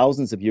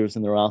thousands of years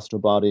in their astral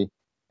body.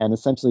 And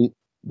essentially,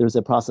 there's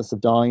a process of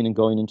dying and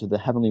going into the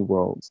heavenly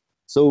worlds.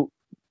 So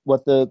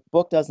what the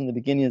book does in the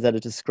beginning is that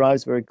it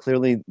describes very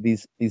clearly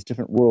these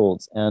different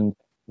worlds and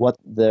what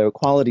their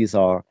qualities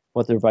are,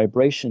 what their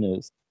vibration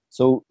is.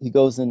 So he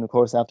goes in, of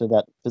course, after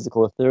that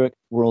physical etheric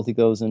world, he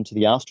goes into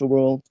the astral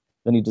world.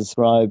 Then he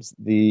describes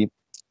the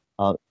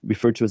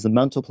referred to as the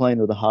mental plane,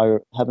 or the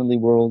higher heavenly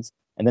worlds.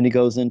 And then he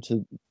goes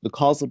into the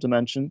causal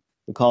dimension.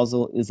 The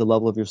causal is the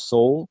level of your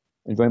soul,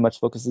 and very much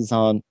focuses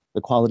on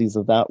the qualities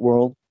of that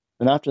world.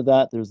 And after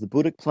that, there's the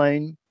Buddhic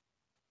plane.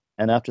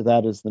 And after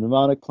that is the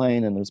nirvanic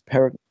plane, and there's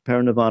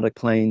paranirvanic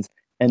planes.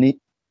 And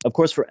of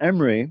course, for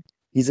Emery,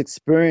 he's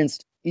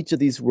experienced each of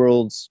these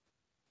worlds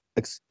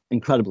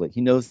incredibly.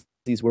 He knows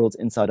these worlds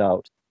inside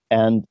out.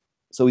 And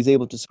so he's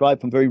able to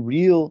describe from very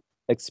real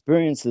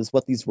experiences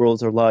what these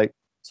worlds are like.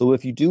 So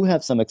if you do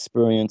have some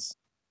experience,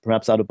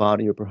 perhaps out of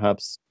body or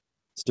perhaps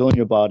still in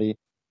your body,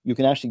 you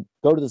can actually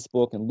go to this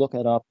book and look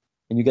it up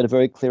and you get a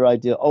very clear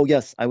idea. Oh,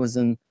 yes, I was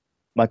in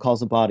my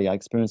causal body. I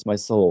experienced my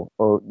soul.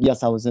 Or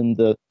yes, I was in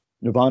the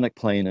nirvanic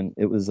plane, and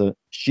it was a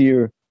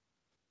sheer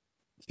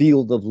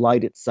field of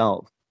light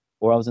itself.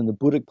 Or I was in the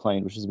Buddhic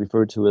plane, which is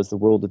referred to as the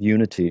world of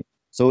unity.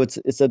 So it's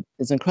an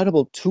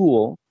incredible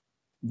tool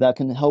that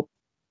can help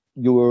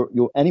your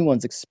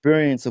anyone's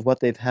experience of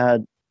what they've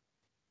had,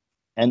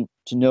 and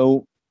to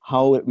know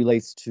how it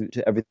relates to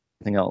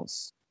everything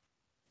else.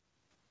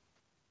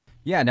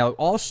 Yeah, now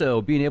also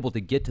being able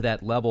to get to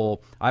that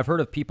level, I've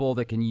heard of people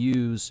that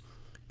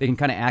they can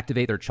kind of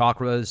activate their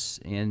chakras,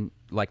 and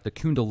like the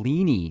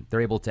Kundalini, they're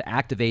able to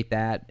activate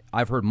that.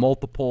 I've heard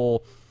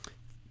multiple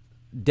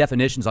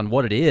definitions on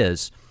what it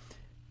is.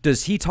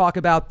 Does he talk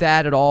about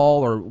that at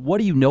all, or what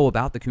do you know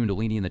about the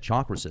Kundalini and the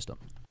chakra system?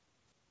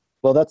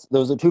 Well,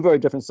 those are two very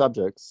different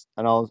subjects,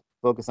 and I'll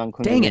focus on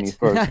Dang Kundalini it.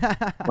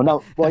 first.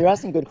 Well, you're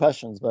asking good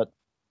questions, but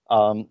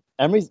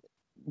Emery's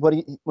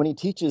when he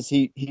teaches,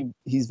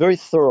 he's very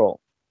thorough,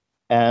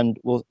 and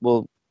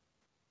will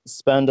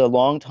spend a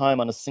long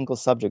time on a single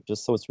subject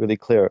just so it's really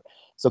clear.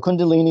 So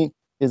Kundalini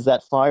is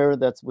that fire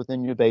that's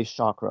within your base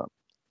chakra.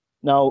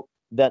 Now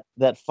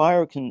that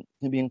fire can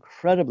be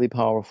incredibly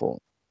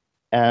powerful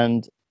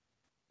and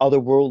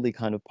otherworldly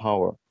kind of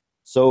power.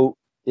 So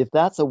if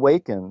that's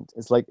awakened,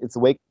 it's like it's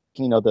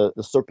awakening of the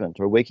serpent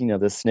or awakening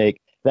of the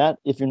snake. That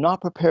if you're not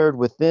prepared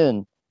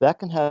within, that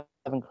can have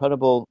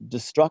incredible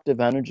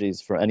destructive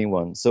energies for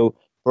anyone. So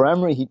for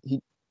Emery,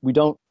 we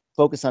don't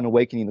focus on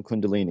awakening the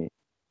Kundalini.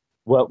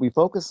 What we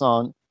focus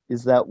on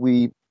is that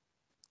we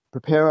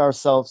prepare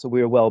ourselves so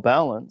we are well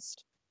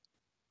balanced.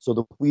 So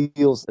the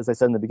wheels, as I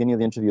said in the beginning of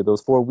the interview,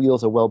 those four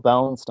wheels are well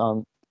balanced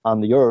on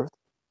the earth.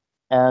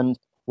 And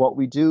what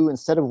we do,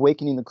 instead of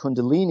awakening the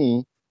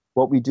Kundalini,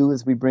 what we do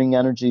is we bring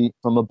energy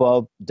from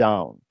above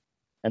down.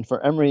 And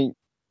for Emery,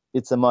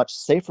 it's a much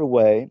safer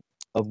way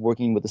of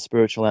working with the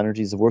spiritual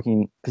energies,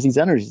 because these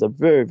energies are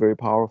very, very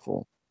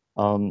powerful.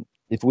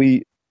 If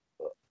we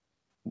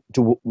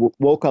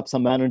woke up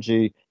some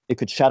energy, it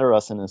could shatter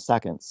us in a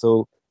second.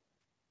 So,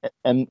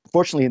 and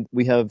fortunately,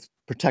 we have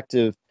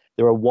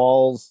there are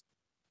walls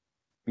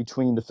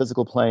between the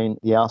physical plane,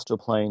 the astral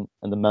plane,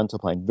 and the mental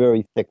plane,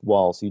 very thick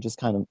walls. So you just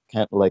kind of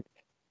can't like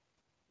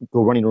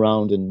go running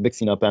around and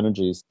mixing up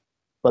energies.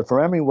 But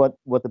for Emery, what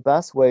the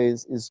best way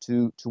is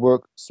to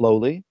work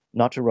slowly,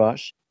 not to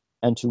rush,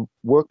 and to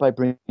work by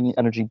bringing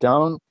energy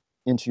down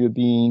into your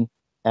being.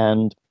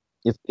 And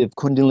if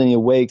Kundalini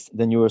awakes,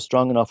 then you are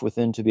strong enough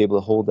within to be able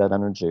to hold that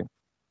energy.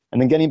 And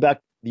then getting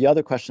back the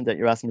other question that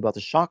you're asking about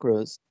the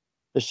chakras,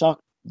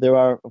 there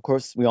are, of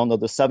course, we all know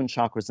there's 7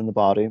 chakras in the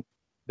body: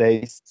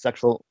 base,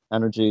 sexual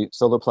energy,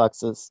 solar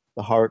plexus,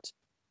 the heart,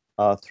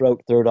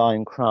 throat, third eye,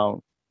 and crown.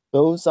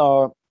 Those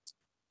are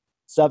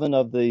 7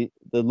 of the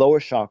lower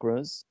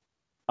chakras.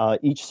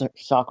 Each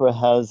chakra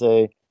has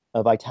a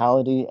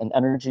vitality, an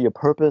energy, a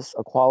purpose,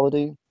 a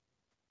quality.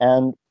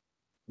 And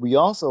we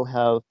also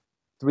have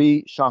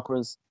 3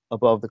 chakras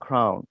above the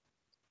crown.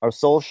 Our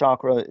soul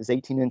chakra is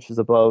 18 inches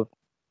above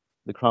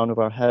the crown of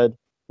our head.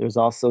 There's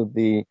also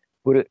the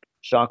Buddhic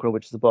chakra,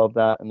 which is above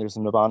that, and there's a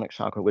nirvanic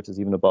chakra, which is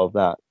even above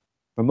that.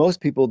 For most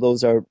people,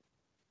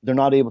 they're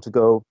not able to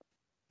go.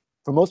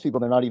 For most people,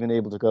 they're not even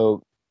able to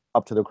go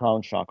up to the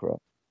crown chakra.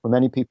 For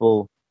many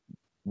people,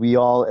 we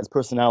all, as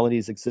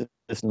personalities, exist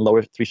in the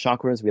lower 3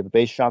 chakras. We have a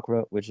base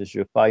chakra, which is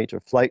your fight or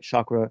flight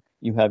chakra.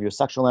 You have your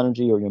sexual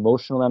energy or your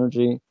emotional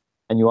energy.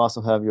 And you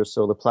also have your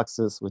solar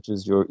plexus, which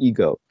is your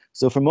ego.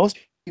 So for most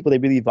people, they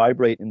really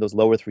vibrate in those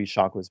lower 3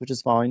 chakras, which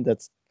is fine.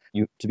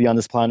 To be on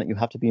this planet, you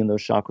have to be in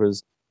those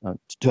chakras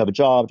to have a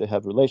job, to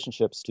have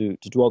relationships, to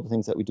do all the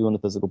things that we do in the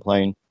physical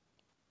plane.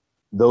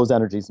 Those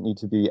energies need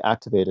to be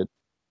activated.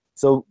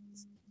 So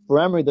for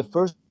Emery, the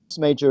first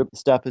major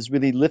step is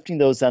really lifting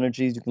those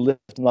energies. You can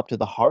lift them up to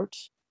the heart.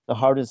 The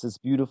heart is this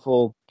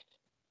beautiful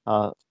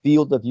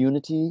field of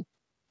unity.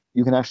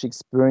 You can actually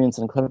experience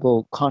an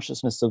incredible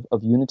consciousness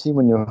of unity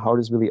when your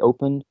heart is really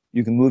open.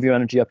 You can move your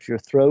energy up to your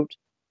throat.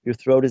 Your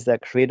throat is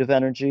that creative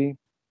energy.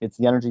 It's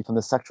the energy from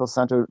the sexual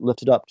center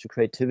lifted up to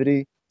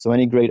creativity. So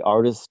any great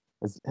artist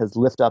has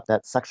lifted up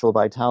that sexual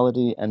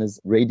vitality and is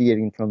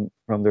radiating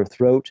from their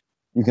throat.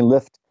 You can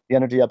lift the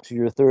energy up to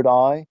your third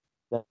eye,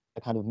 that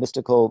kind of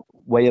mystical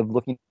way of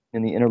looking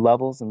in the inner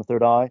levels in the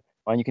third eye.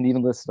 And you can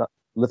even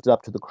lift it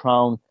up to the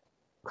crown.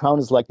 Crown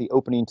is like the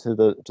opening to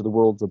the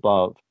worlds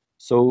above.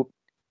 So,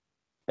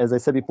 as I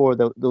said before,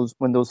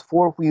 when those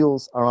 4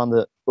 wheels are on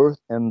the earth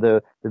and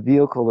the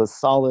vehicle is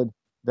solid,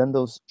 then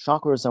those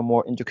chakras are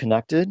more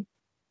interconnected.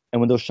 And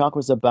when those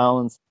chakras are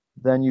balanced,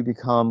 then you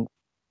become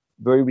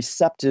very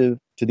receptive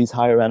to these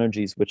higher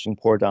energies which can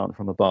pour down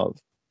from above.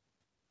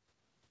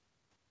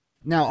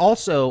 Now,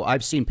 also,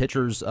 I've seen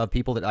pictures of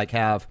people that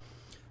have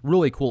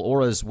really cool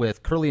auras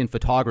with Kirlian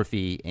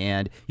photography,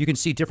 and you can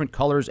see different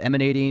colors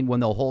emanating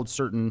when they'll hold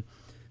certain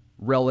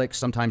relics,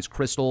 sometimes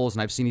crystals,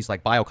 and I've seen these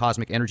like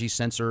biocosmic energy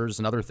sensors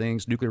and other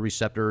things, nuclear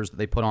receptors that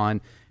they put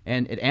on,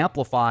 and it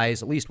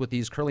amplifies, at least with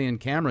these Kirlian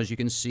cameras, you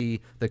can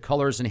see the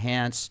colors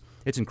enhance.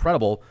 It's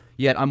incredible.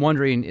 Yet I'm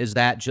wondering, is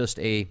that just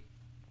a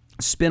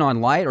spin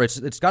on light, or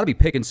it's got to be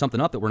picking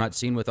something up that we're not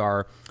seeing with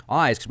our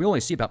eyes, because we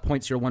only see about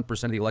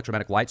 0.01% of the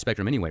electromagnetic light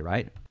spectrum anyway,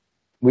 right?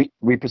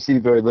 We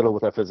perceive very little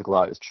with our physical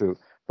eye, it's true.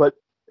 But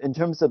in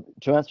terms of,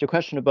 to answer your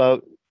question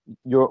about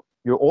your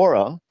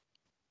aura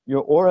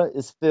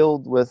is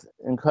filled with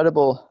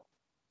incredible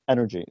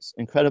energies,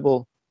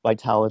 incredible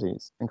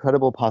vitalities,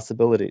 incredible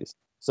possibilities.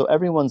 So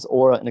everyone's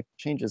aura, and it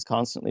changes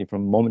constantly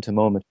from moment to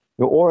moment.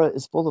 Your aura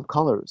is full of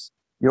colors.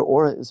 Your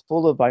aura is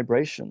full of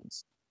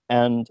vibrations.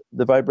 And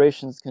the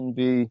vibrations can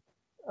be,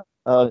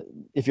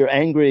 if you're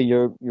angry,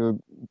 you're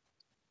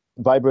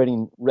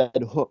vibrating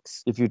red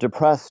hooks. If you're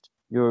depressed,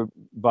 you're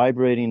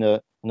vibrating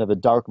a kind of a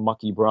dark,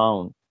 mucky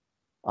brown.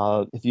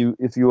 If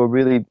you are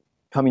really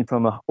coming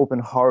from an open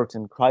heart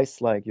and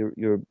Christ-like,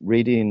 you're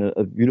radiating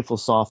a beautiful,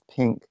 soft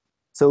pink.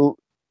 So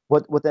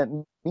what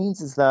that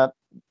means is that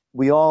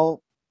we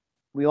all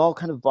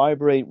kind of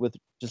vibrate with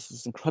just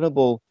this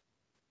incredible,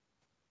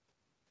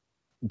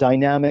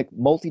 dynamic,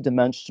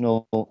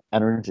 multidimensional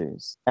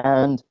energies,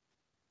 and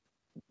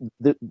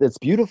that's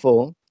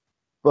beautiful.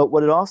 But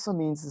what it also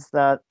means is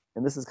that,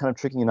 and this is kind of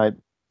tricky, and I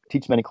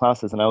teach many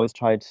classes, and I always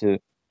try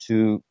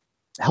to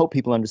help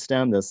people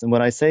understand this. And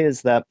what I say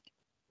is that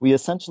we're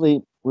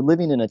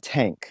living in a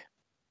tank.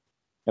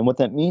 And what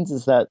that means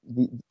is that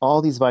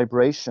all these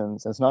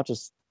vibrations, and it's not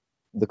just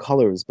the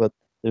colors, but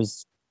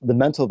there's the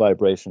mental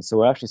vibrations. So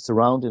we're actually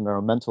surrounded in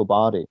our mental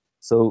body.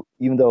 So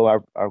even though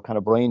our kind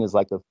of brain is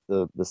like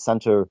the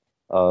center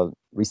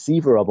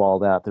receiver of all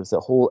that, there's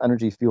a whole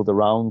energy field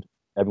around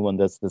everyone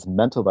that's this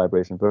mental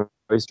vibration, very,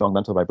 very strong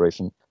mental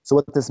vibration. So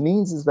what this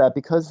means is that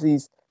because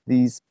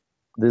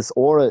this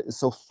aura is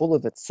so full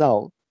of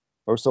itself,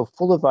 or so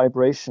full of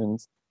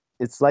vibrations,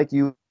 it's like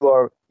you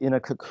are in a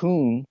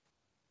cocoon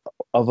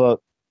of a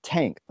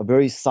tank, a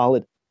very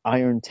solid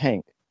iron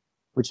tank,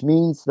 which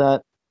means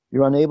that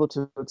you're unable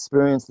to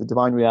experience the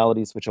divine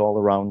realities which are all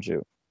around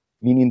you,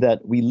 meaning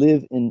that we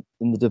live in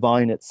the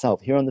divine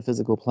itself. Here on the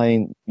physical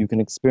plane, you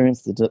can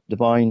experience the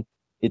divine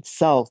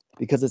itself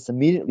because it's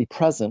immediately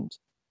present,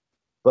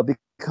 but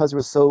because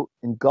we're so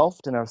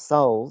engulfed in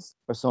ourselves,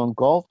 or so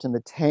engulfed in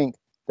the tank,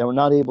 that we're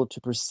not able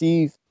to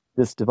perceive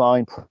this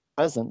divine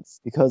presence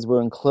because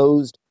we're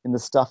enclosed in the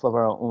stuff of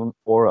our own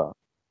aura.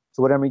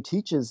 So what Emery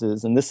teaches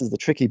is, and this is the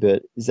tricky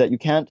bit, is that you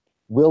can't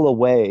will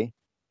away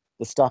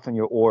the stuff in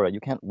your aura. You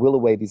can't will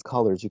away these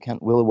colors. You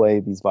can't will away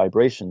these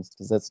vibrations,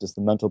 because that's just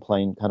the mental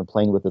plane kind of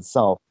playing with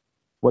itself.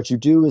 What you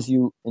do is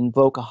you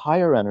invoke a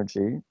higher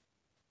energy,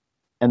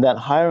 and that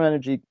higher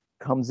energy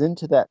comes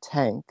into that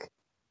tank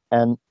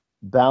and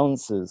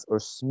balances or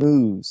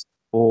smooths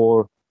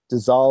or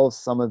dissolves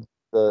some of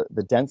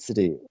the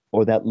density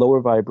or that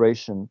lower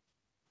vibration.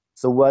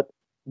 So what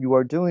you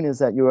are doing is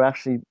that you're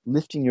actually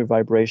lifting your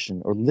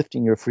vibration or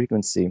lifting your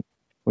frequency.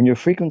 When your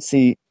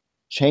frequency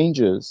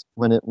changes,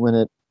 when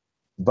it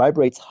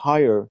vibrates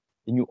higher,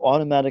 then you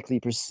automatically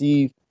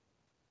perceive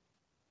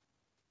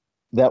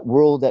that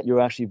world that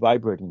you're actually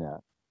vibrating at.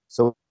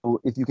 So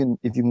if you can,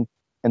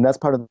 and that's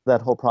part of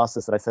that whole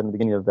process that I said in the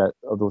beginning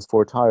of those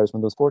four tires.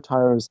 When those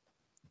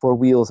four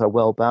wheels are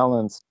well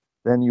balanced,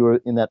 then you're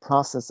in that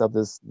process of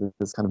this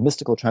kind of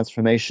mystical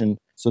transformation,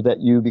 so that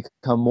you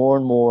become more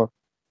and more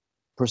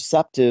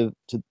perceptive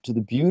to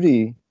the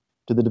beauty,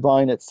 to the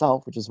divine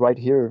itself, which is right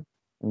here.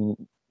 I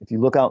mean, if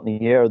you look out in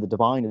the air, the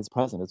divine is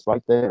present. It's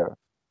right there.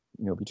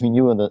 You know, between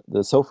you and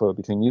the sofa,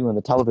 between you and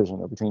the television,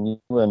 or between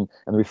you and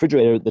the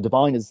refrigerator, the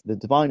divine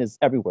is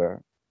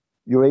everywhere.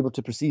 You're able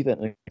to perceive it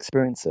and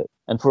experience it.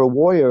 And for a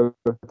warrior,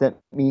 what that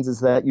means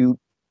is that you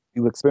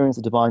experience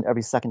the divine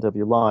every second of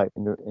your life,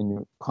 and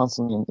you're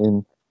constantly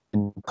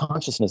in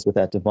consciousness with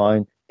that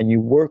divine, and you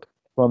work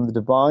from the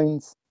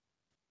divine's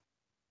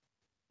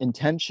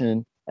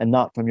intention and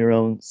not from your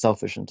own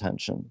selfish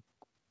intention.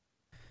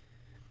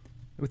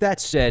 With that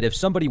said, if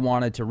somebody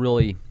wanted to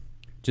really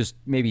just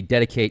maybe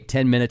dedicate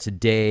 10 minutes a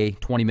day,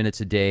 20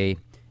 minutes a day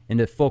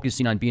into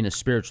focusing on being a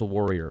spiritual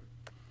warrior,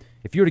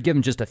 if you were to give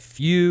them just a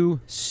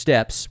few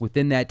steps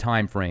within that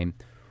time frame,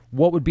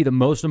 what would be the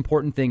most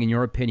important thing in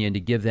your opinion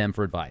to give them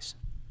for advice?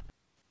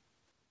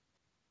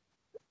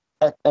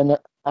 And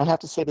I have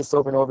to say this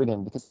over and over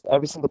again, because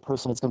every single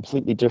person is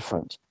completely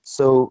different.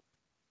 So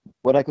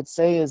what I could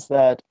say is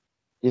that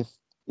if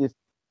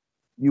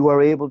you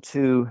are able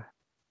to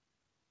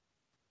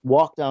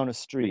walk down a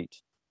street,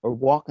 or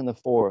walk in the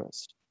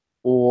forest,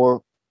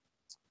 or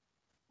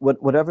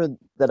whatever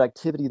that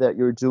activity that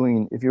you're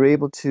doing, if you're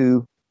able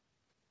to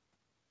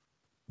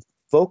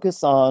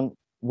focus on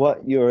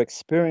what you're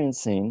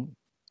experiencing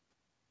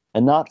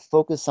and not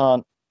focus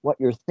on what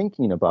you're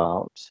thinking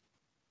about.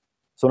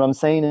 So what I'm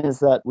saying is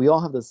that we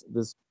all have this,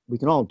 we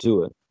can all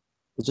do it.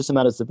 It's just a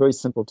matter, it's a very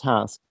simple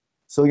task.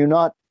 So you're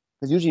not,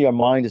 because usually our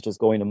mind is just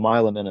going a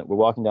mile a minute. We're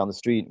walking down the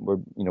street, and we're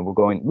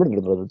going,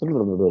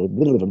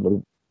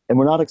 and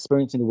we're not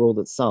experiencing the world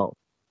itself.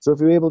 So if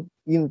you're able,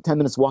 even 10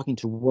 minutes walking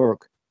to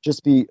work,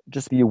 just be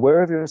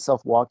aware of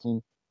yourself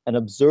walking, and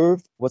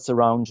observe what's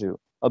around you.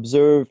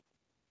 Observe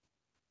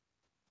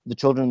the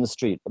children in the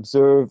street.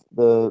 Observe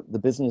the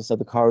business of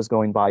the cars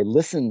going by.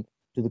 Listen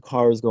to the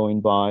cars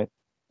going by,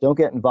 Don't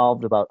get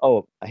involved about,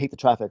 oh, I hate the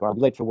traffic, or I'll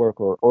be late for work,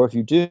 or if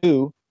you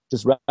do,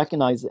 just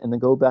recognize it and then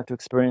go back to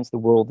experience the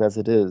world as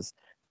it is.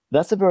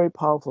 That's a very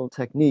powerful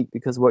technique,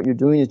 because what you're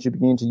doing is you're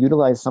beginning to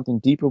utilize something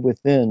deeper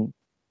within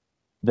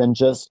than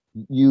just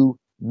you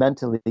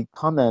mentally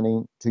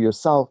commenting to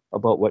yourself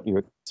about what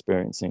you're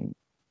experiencing.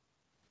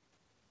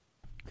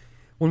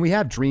 When we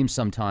have dreams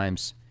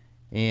sometimes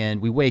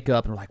and we wake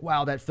up and we're like,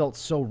 wow, that felt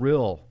so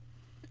real.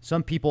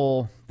 Some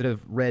people that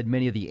have read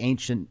many of the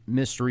ancient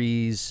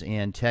mysteries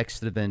and texts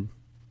that have been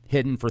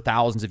hidden for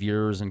thousands of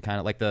years, and kind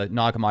of like the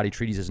Nag Hammadi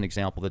treatise as an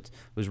example that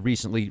was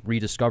recently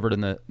rediscovered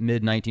in the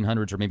mid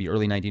 1900s or maybe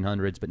early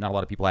 1900s, but not a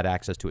lot of people had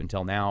access to it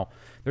until now.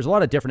 There's a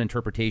lot of different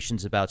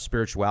interpretations about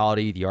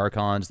spirituality, the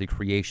Archons, the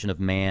creation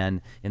of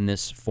man in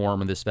this form,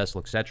 in this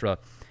vessel, etc.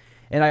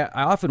 And I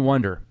often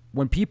wonder,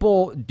 when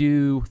people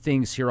do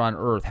things here on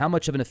Earth, how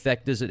much of an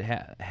effect does it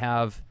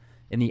have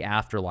in the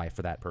afterlife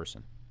for that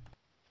person?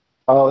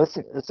 Oh,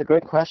 it's a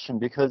great question,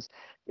 because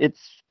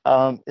it's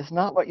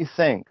not what you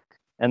think.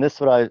 And this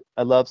is what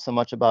I love so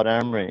much about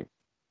Imre.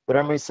 What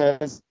Imre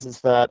says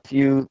is that if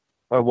you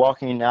are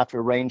walking after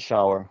a rain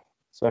shower,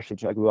 especially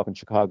I grew up in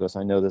Chicago,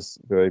 so I know this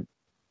very,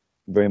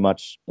 very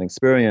much an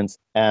experience.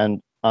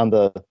 And on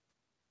the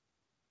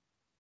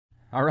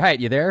All right,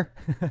 you there?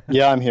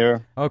 Yeah, I'm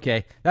here.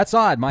 Okay, that's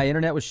odd. My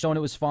internet was showing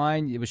it was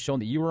fine. It was showing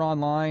that you were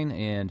online,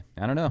 and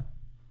I don't know.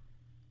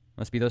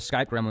 Must be those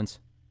Skype gremlins.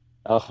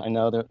 Oh, I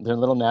know they're a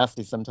little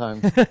nasty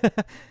sometimes.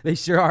 They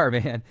sure are,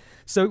 man.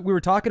 So we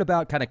were talking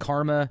about kind of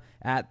karma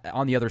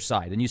on the other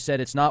side, and you said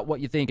it's not what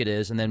you think it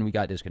is, and then we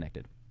got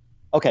disconnected.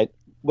 Okay,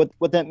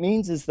 what that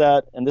means is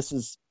that, and this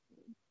is,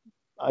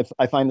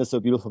 I find this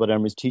so beautiful about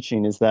Imre's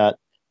teaching, is that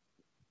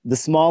the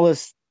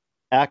smallest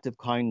act of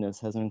kindness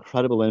has an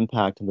incredible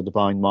impact on the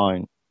divine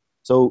mind.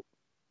 So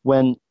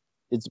when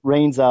it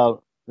rains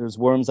out, there's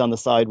worms on the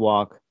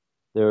sidewalk,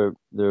 they're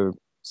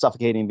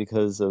suffocating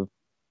because of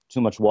too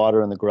much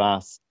water in the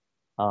grass,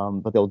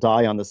 but they'll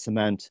die on the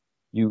cement.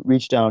 You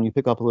reach down, you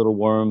pick up a little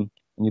worm,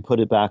 and you put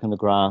it back in the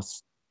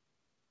grass.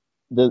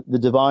 The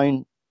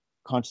divine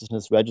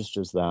consciousness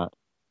registers that.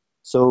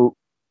 So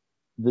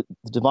the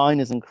divine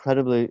is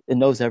incredibly, it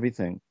knows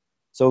everything.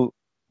 So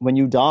when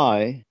you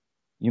die,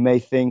 you may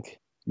think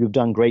you've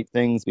done great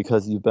things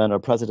because you've been a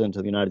president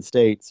of the United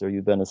States, or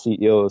you've been a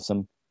CEO of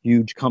some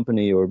huge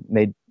company, or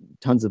made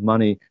tons of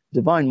money. The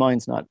divine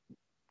mind's not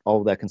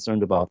all that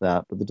concerned about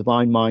that, but the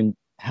divine mind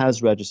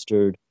has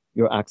registered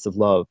your acts of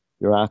love,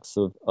 your acts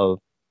of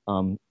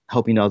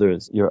helping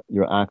others, your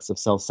acts of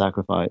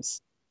self-sacrifice.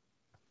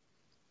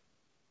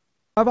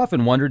 I've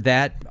often wondered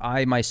that.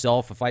 I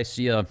myself, if I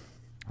see a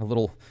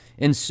little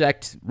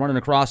insect running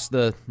across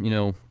the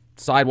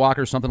sidewalk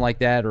or something like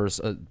that, or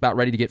about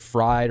ready to get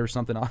fried or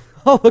something,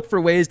 I'll look for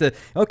ways to,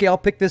 okay, I'll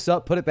pick this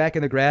up, put it back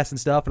in the grass and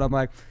stuff, and I'm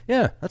like,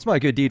 yeah, that's my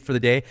good deed for the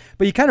day.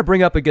 But you kind of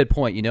bring up a good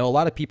point. A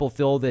lot of people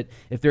feel that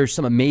if there's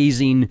some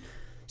amazing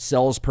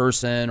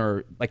salesperson,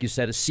 or like you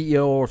said, a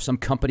CEO of some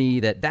company,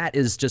 that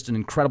is just an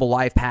incredible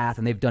life path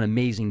and they've done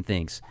amazing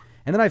things.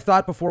 And then I've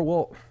thought before,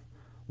 well,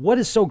 what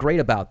is so great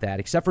about that,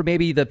 except for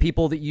maybe the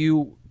people that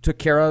you took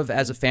care of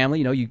as a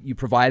family? You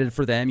provided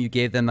for them, you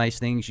gave them nice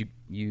things,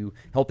 you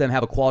helped them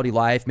have a quality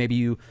life. Maybe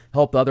you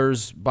helped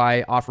others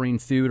by offering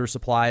food or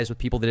supplies with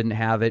people that didn't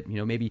have it.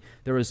 Maybe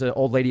there was an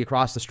old lady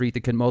across the street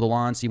that couldn't mow the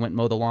lawn, so you went and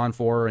mowed the lawn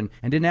for her, and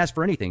didn't ask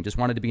for anything, just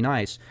wanted to be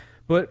nice.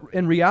 But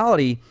in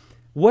reality,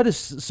 what is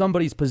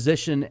somebody's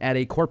position at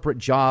a corporate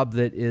job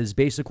that is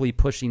basically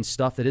pushing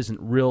stuff that isn't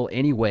real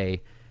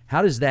anyway?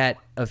 How does that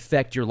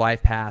affect your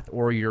life path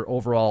or your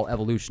overall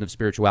evolution of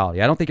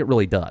spirituality? I don't think it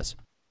really does.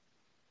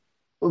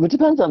 Well, it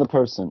depends on the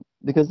person,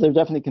 because there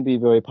definitely can be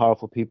very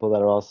powerful people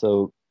that are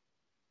also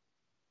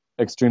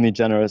extremely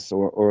generous,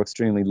 or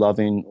extremely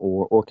loving,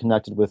 or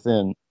connected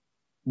within.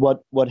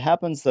 What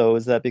happens, though,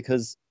 is that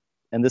because,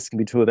 and this can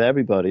be true of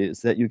everybody,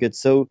 is that you get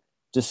so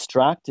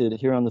distracted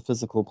here on the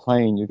physical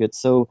plane, you get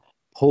so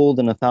pulled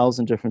in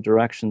 1,000 different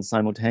directions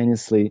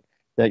simultaneously,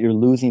 that you're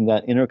losing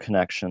that inner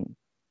connection.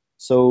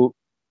 So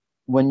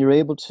when you're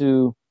able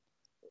to,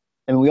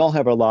 and we all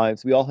have our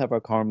lives, we all have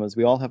our karmas,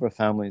 we all have our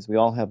families, we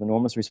all have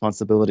enormous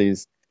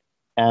responsibilities.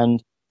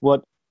 And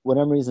what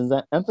Imre is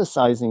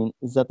emphasizing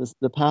is that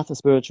the path of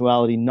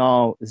spirituality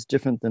now is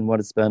different than what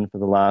it's been for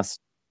the last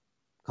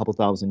couple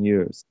thousand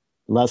years.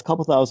 The last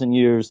couple thousand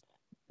years,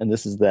 and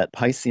this is that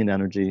Piscean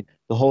energy,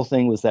 the whole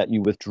thing was that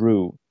you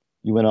withdrew.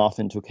 You went off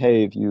into a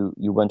cave, you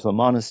went to a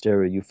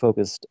monastery, you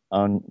focused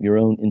on your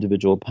own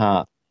individual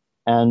path.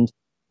 And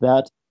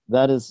that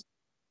is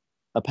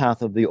a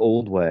path of the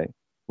old way.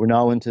 We're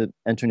now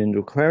entering into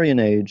Aquarian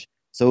age.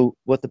 So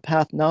what the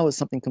path now is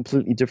something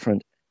completely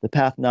different. The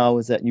path now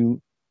is that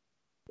you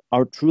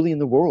are truly in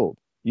the world.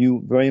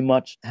 You very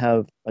much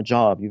have a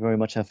job, you very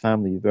much have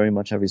family, you very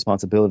much have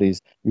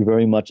responsibilities, you're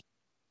very much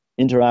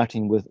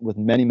interacting with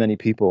many, many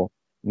people.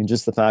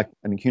 Just the fact,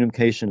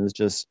 communication is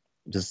just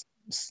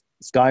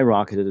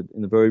skyrocketed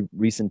in the very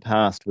recent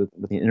past with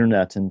the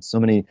internet, and so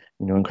many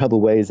incredible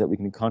ways that we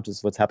can be conscious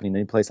of what's happening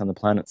any place on the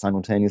planet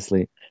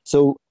simultaneously.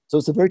 So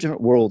it's a very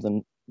different world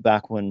than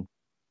back when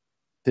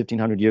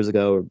 1,500 years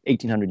ago or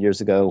 1,800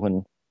 years ago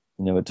when,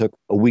 it took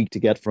a week to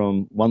get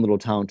from one little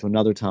town to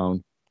another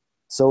town.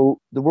 So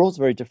the world's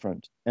very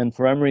different. And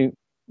for Emery,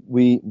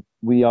 we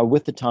are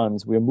with the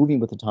times. We are moving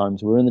with the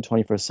times. We're in the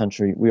 21st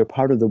century. We are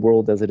part of the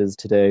world as it is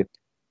today.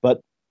 But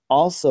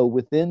also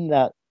within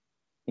that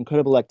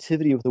incredible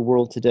activity of the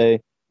world today,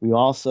 we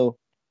also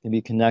can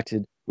be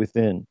connected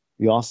within.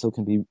 We also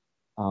can be,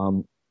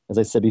 as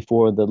I said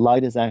before, the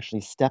light is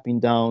actually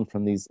stepping down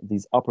from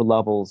these upper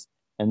levels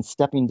and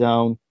stepping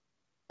down.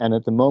 And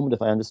at the moment,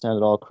 if I understand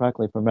it all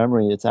correctly from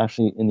memory, it's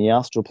actually in the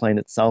astral plane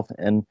itself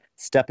and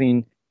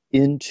stepping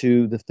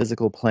into the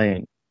physical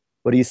plane.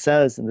 What he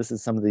says, and this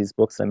is some of these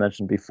books I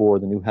mentioned before,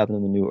 The New Heaven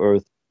and the New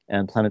Earth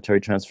and Planetary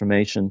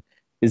Transformation,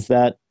 is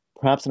that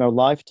perhaps in our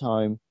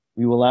lifetime,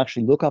 we will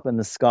actually look up in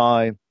the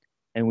sky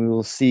and we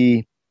will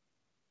see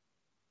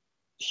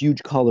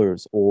huge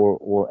colors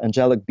or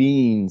angelic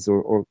beings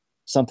or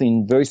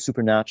something very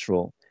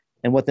supernatural.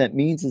 And what that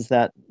means is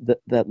that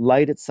that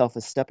light itself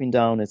is stepping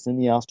down. It's in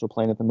the astral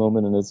plane at the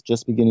moment, and it's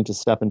just beginning to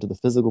step into the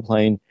physical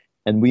plane.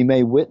 And we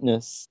may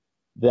witness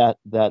that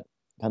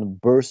kind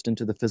of burst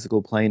into the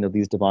physical plane of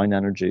these divine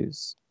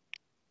energies.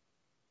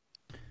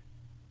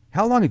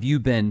 How long have you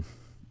been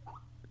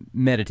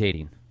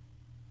meditating?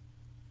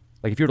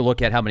 Like if you were to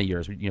look at how many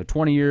years,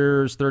 20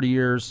 years, 30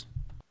 years?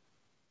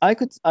 I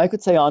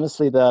could say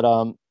honestly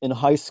that in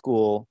high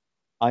school,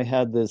 I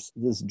had this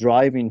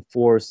driving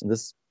force, and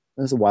this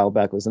was a while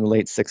back. It was in the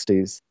late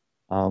 60s.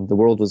 The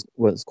world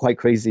was quite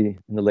crazy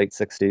in the late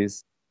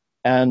 60s.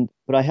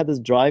 But I had this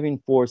driving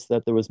force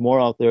that there was more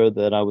out there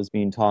that I was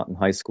being taught in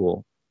high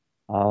school.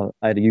 I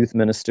had a youth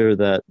minister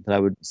that I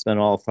would spend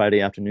all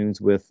Friday afternoons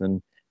with,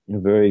 and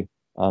very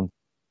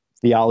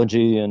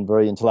theology and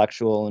very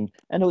intellectual, and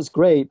it was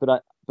great.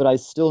 But I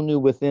still knew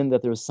within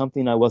that there was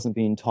something I wasn't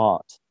being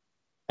taught.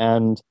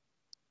 And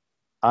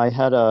I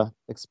had a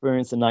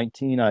experience in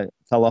 19. I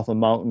fell off a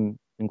mountain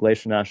in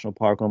Glacier National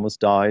Park, almost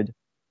died,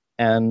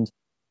 and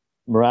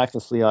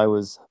miraculously I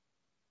was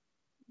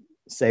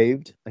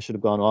saved. I should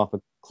have gone off a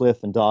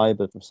cliff and died,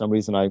 but for some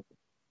reason I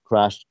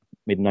crashed,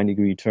 made a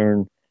 90-degree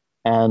turn.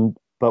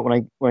 But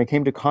when I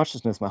came to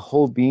consciousness, my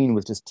whole being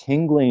was just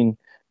tingling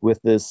with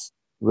this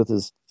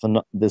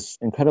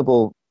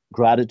incredible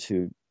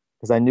gratitude,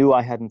 because I knew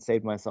I hadn't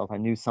saved myself. I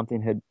knew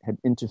something had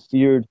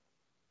interfered.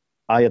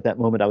 At that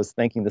moment, I was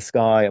thanking the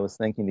sky, I was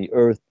thanking the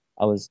earth,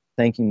 I was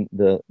thanking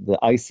the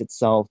ice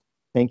itself,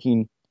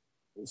 thanking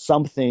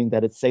something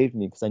that had saved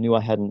me, because I knew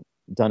I hadn't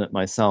done it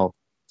myself.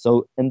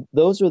 So, and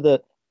those are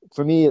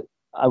for me,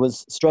 I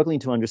was struggling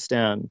to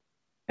understand.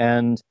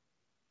 And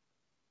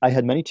I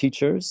had many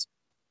teachers,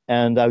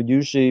 and I would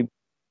usually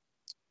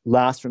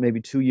last for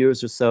maybe 2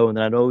 years or so, and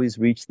then I'd always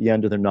reach the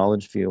end of their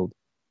knowledge field.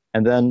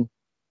 And then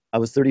I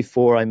was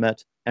 34, I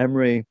met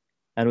Imre,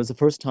 and it was the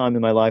first time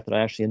in my life that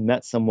I actually had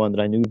met someone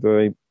that I knew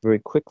very, very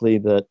quickly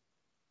that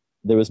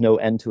there was no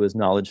end to his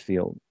knowledge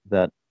field,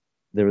 that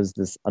there was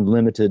this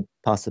unlimited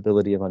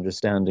possibility of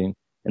understanding.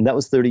 And that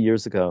was 30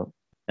 years ago.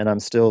 And I'm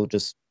still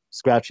just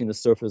scratching the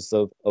surface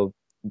of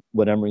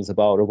what Emery's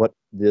about, or what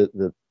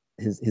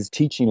his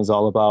teaching is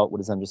all about, what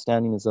his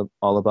understanding is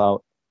all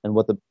about, and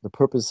what the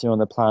purpose here on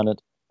the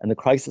planet and the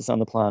crisis on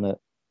the planet,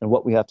 and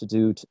what we have to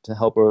do to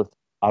help Earth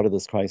out of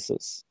this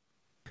crisis.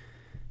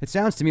 It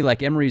sounds to me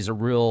like Emery's a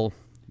real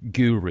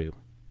guru,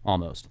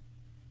 almost.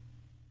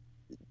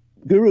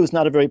 Guru is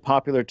not a very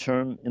popular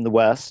term in the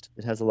West.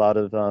 It has a lot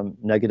of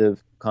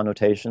negative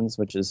connotations,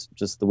 which is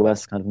just the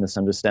West kind of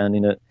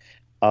misunderstanding it.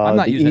 I'm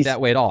not using it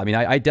that way at all. I mean,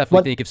 I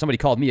definitely think if somebody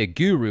called me a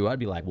guru, I'd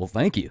be like, well,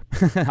 thank you.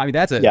 I mean,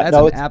 that's an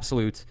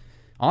absolute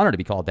honor to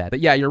be called that. But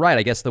yeah, you're right.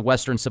 I guess the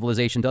Western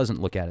civilization doesn't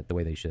look at it the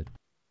way they should.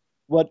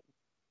 What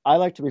I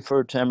like to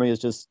refer to Emery as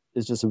just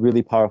a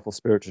really powerful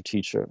spiritual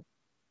teacher.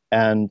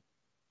 And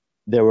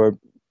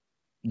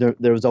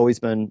there's always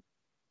been,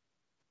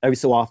 every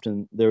so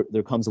often, there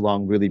comes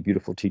along really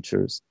beautiful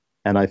teachers.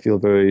 And I feel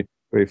very,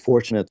 very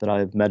fortunate that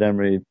I've met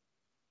Emery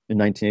in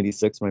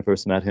 1986 when I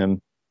first met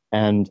him.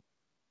 And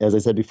as I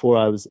said before,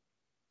 I was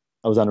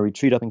on a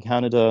retreat up in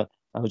Canada.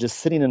 I was just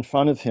sitting in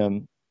front of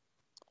him,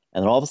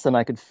 and then all of a sudden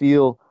I could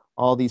feel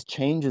all these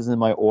changes in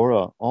my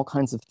aura, all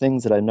kinds of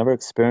things that I'd never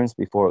experienced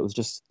before. It was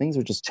just, things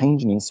were just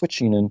changing and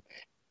switching.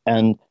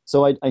 And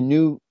so I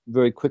knew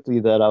very quickly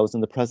that I was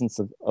in the presence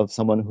of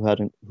someone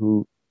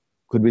who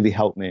could really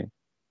help me.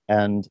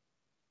 And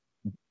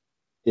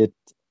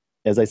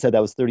as I said,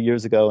 that was 30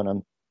 years ago, and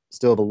I'm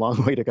still have a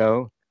long way to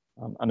go.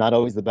 I'm not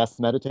always the best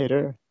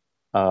meditator.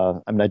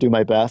 I mean, I do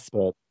my best,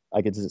 but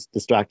I get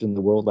distracted in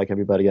the world like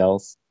everybody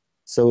else.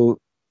 So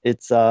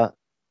it's a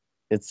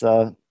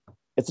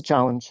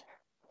challenge.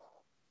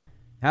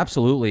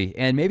 Absolutely.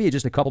 And maybe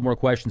just a couple more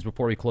questions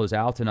before we close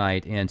out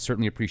tonight, and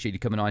certainly appreciate you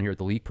coming on here at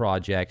the Leak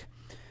Project.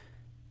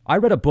 I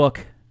read a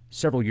book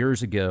several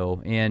years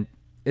ago, and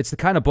it's the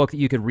kind of book that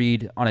you could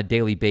read on a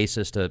daily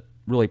basis to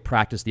really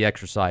practice the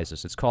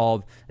exercises. It's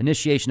called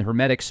Initiation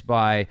Hermetics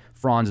by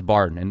Franz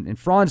Bardon. And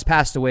Franz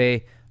passed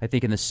away, I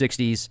think, in the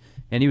 60s,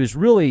 and he was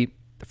really,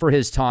 for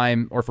his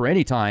time, or for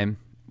any time,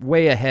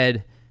 way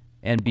ahead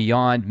and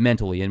beyond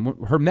mentally. And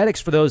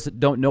Hermetics, for those that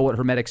don't know what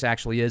Hermetics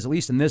actually is, at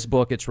least in this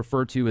book, it's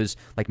referred to as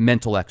like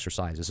mental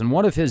exercises. And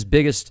one of his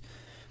biggest,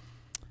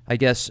 I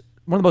guess,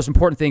 one of the most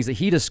important things that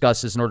he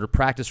discusses in order to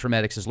practice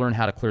Hermetics is learn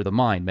how to clear the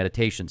mind,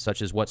 meditation,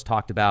 such as what's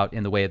talked about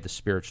in the way of the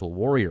spiritual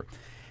warrior.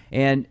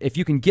 And if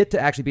you can get to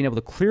actually being able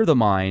to clear the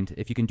mind,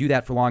 if you can do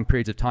that for long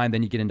periods of time,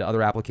 then you get into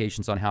other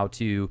applications on how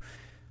to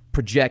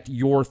project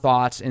your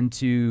thoughts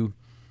into,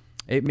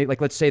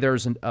 like let's say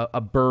there's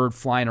a bird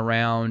flying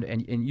around,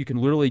 and you can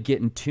literally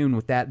get in tune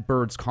with that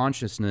bird's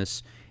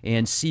consciousness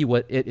and see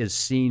what it is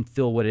seeing,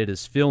 feel what it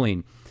is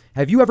feeling.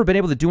 Have you ever been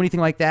able to do anything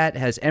like that?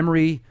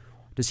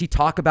 Does he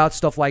talk about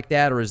stuff like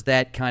that, or is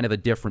that kind of a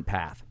different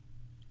path?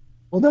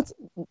 Well,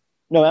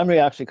 no, Emery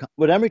actually,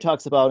 what Emery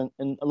talks about,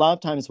 and a lot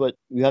of times what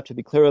you have to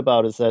be clear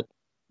about is that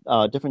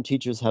different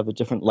teachers have a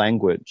different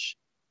language.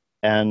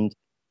 And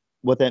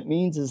what that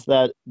means is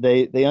that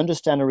they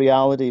understand a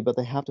reality, but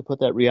they have to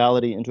put that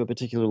reality into a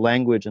particular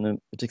language and a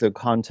particular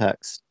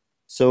context.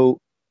 So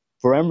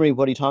for Emery,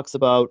 what he talks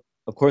about,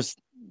 of course,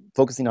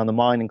 focusing on the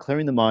mind and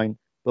clearing the mind,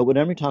 but what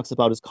Emery talks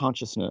about is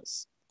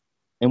consciousness.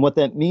 And what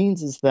that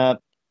means is that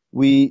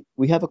we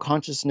have a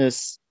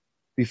consciousness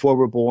before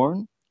we're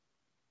born.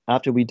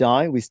 After we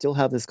die, we still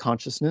have this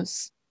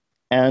consciousness.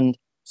 And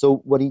so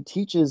what he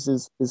teaches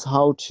is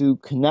how to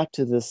connect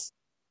to this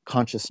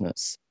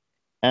consciousness.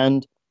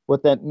 And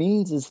what that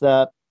means is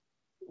that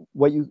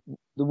the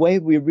way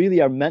we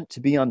really are meant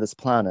to be on this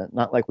planet,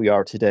 not like we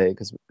are today,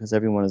 because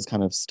everyone is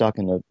kind of stuck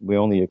we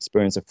only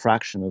experience a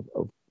fraction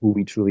of who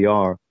we truly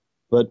are.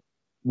 But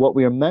what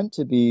we are meant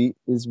to be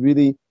is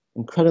really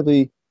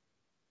incredibly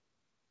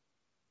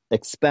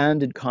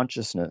expanded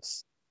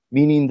consciousness,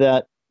 meaning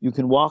that you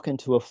can walk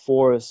into a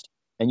forest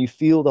and you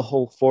feel the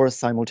whole forest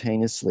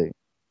simultaneously.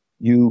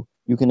 You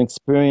can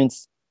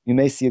experience, you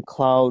may see a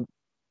cloud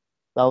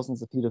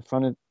thousands of feet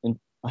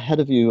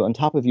ahead of you, on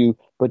top of you,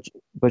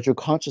 but your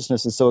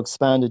consciousness is so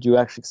expanded you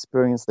actually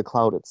experience the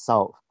cloud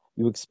itself.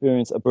 You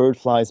experience a bird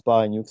flies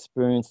by and you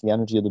experience the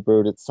energy of the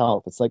bird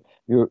itself. It's like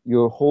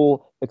your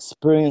whole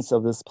experience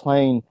of this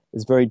plane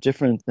is very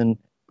different than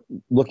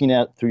looking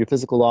at through your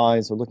physical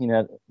eyes, or looking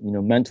at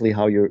mentally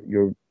how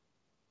you're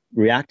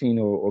reacting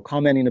or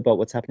commenting about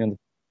what's happening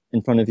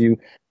in front of you,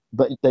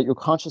 but that your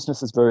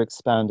consciousness is very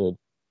expanded.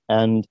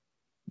 And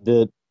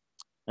I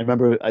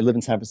remember I live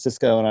in San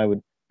Francisco, and I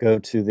would go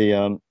to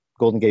the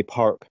Golden Gate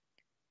Park.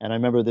 And I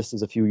remember this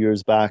was a few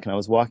years back, and I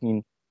was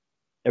walking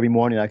every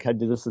morning. I kind of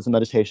did this as a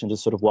meditation,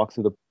 just sort of walk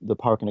through the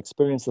park and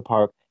experience the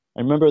park. I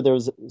remember there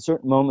was a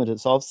certain moment,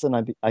 it's all of a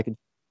sudden I could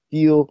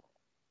feel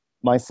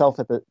myself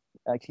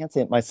I can't say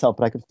it myself,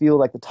 but I could feel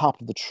like the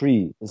top of the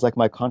tree. It's like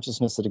my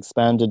consciousness had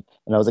expanded,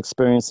 and I was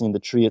experiencing the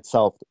tree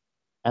itself.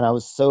 And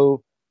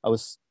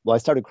I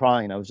started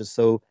crying. I was just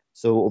so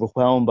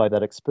overwhelmed by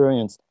that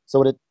experience.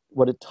 So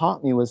what it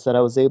taught me was that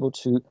I was able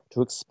to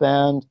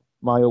expand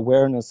my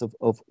awareness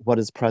of what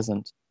is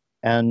present.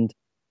 And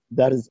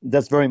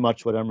that's very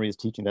much what Emery is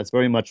teaching. That's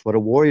very much what a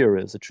warrior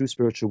is. A true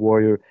spiritual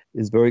warrior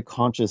is very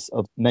conscious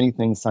of many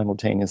things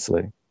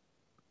simultaneously.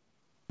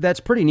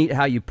 That's pretty neat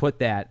how you put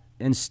that.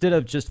 Instead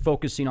of just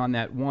focusing on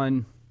that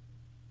one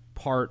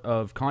part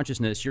of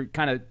consciousness, you're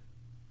kind of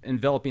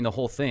enveloping the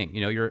whole thing.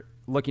 You're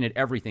looking at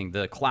everything,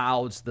 the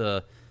clouds,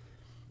 the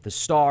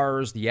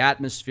stars, the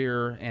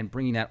atmosphere, and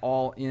bringing that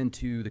all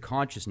into the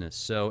consciousness.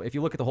 So if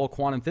you look at the whole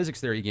quantum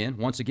physics theory again,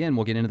 once again,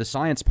 we'll get into the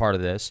science part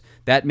of this.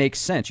 That makes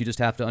sense. You just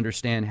have to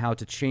understand how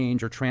to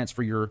change or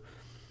transfer your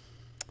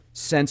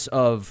sense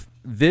of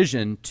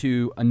vision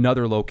to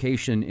another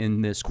location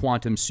in this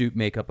quantum soup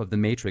makeup of the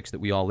matrix that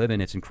we all live in.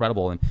 It's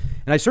incredible. And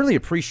I certainly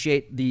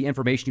appreciate the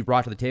information you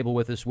brought to the table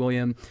with us,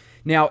 William.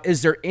 Now,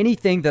 is there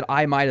anything that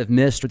I might have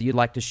missed or that you'd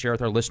like to share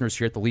with our listeners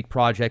here at the Leak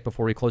Project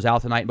before we close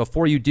out tonight? And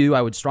before you do,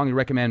 I would strongly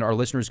recommend our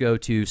listeners go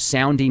to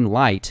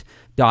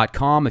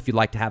soundinglight.com if you'd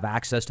like to have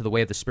access to the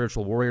Way of the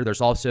Spiritual Warrior.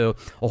 There's also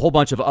a whole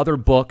bunch of other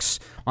books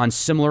on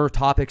similar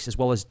topics as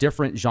well as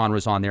different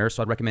genres on there.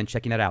 So I'd recommend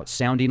checking that out,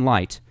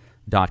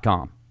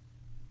 soundinglight.com.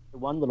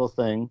 One little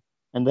thing,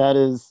 and that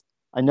is,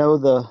 I know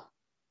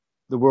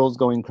the world's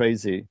going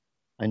crazy.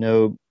 I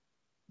know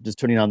just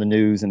turning on the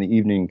news in the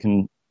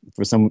evening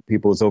for some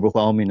people, is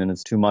overwhelming and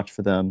it's too much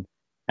for them.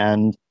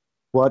 And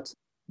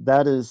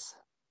that is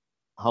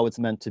how it's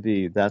meant to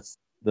be. That's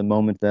the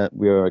moment that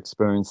we are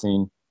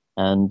experiencing,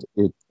 and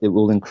it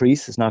will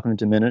increase. It's not going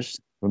to diminish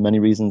for many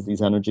reasons.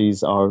 There's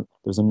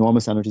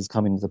enormous energies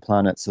coming to the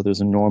planet, so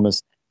there's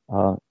enormous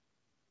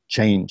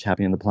change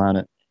happening on the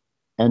planet.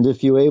 And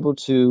if you're able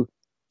to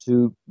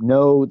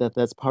know that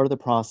that's part of the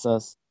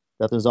process,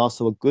 that there's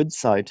also a good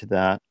side to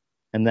that,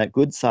 and that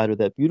good side, or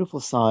that beautiful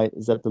side,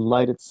 is that the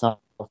light itself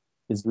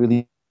is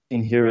really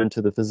inherent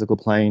to the physical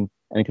plane,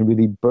 and it can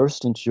really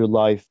burst into your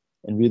life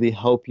and really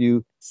help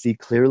you see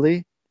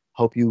clearly,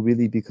 help you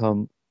really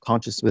become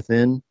conscious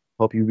within,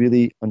 help you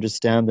really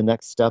understand the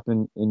next step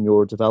in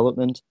your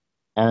development.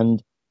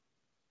 And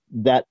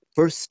that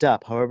first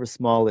step, however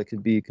small it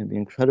could be, can be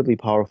incredibly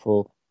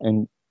powerful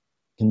and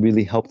can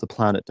really help the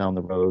planet down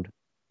the road.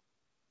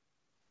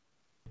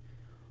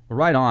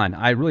 Right on.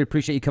 I really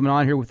appreciate you coming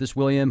on here with us,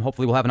 William.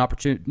 Hopefully we'll have an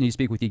opportunity to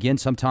speak with you again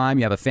sometime.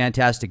 You have a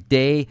fantastic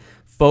day.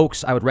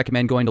 Folks, I would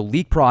recommend going to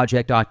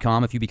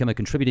leakproject.com. If you become a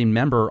contributing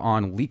member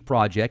on Leak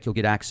Project, you'll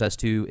get access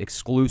to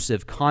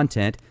exclusive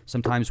content.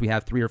 Sometimes we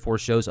have 3 or 4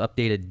 shows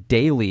updated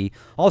daily.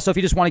 Also, if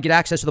you just want to get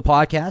access to the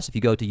podcast, if you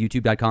go to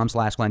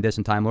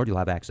youtube.com/clandestine Time Lord, you'll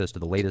have access to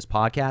the latest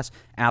podcast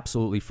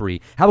absolutely free.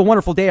 Have a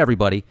wonderful day,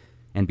 everybody,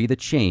 and be the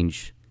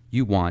change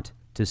you want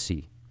to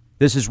see.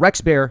 This is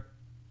Rex Bear.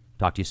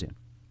 Talk to you soon.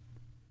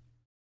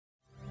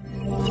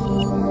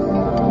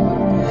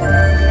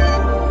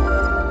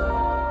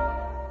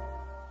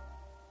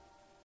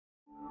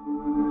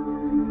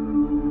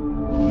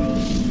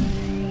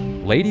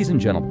 Ladies and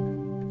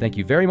gentlemen, thank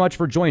you very much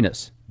for joining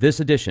us this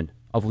edition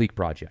of Leak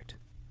Project.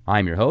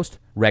 I'm your host,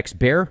 Rex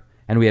Bear,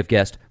 and we have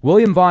guest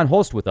William Von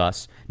Holst with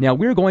us. Now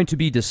we're going to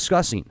be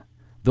discussing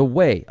the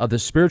way of the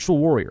spiritual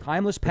warrior,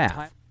 timeless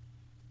path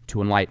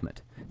to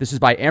enlightenment. This is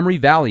by Imre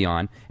Vallyon,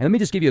 and let me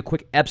just give you a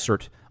quick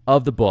excerpt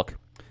of the book.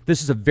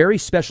 This is a very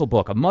special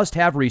book, a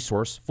must-have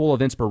resource full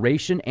of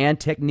inspiration and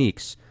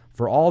techniques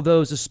for all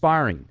those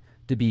aspiring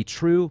to be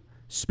true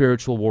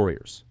spiritual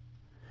warriors.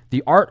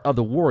 The art of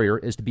the warrior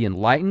is to be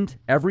enlightened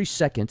every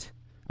second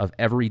of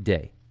every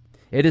day.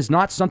 It is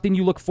not something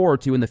you look forward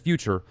to in the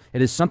future.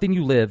 It is something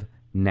you live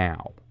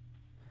now.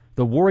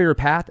 The warrior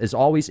path is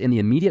always in the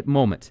immediate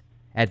moment,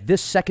 at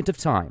this second of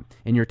time,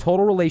 in your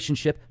total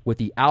relationship with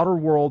the outer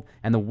world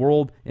and the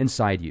world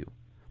inside you,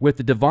 with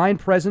the divine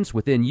presence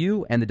within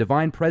you and the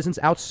divine presence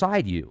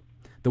outside you.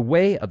 The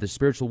way of the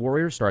spiritual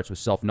warrior starts with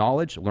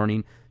self-knowledge,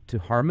 learning to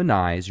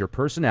harmonize your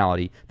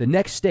personality. The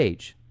next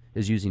stage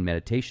is using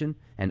meditation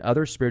and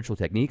other spiritual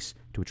techniques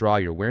to draw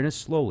your awareness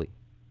slowly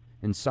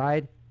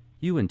inside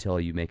you until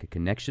you make a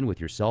connection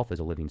with yourself as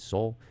a living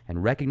soul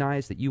and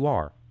recognize that you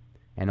are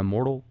an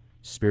immortal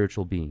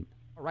spiritual being.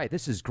 All right,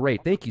 this is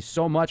great. Thank you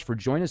so much for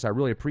joining us. I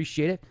really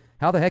appreciate it.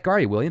 How the heck are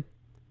you, William?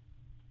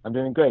 I'm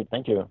doing great.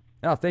 Thank you.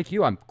 Oh, thank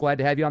you. I'm glad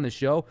to have you on the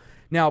show.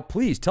 Now,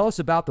 please tell us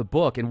about the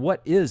book and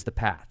what is the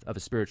path of a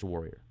spiritual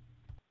warrior?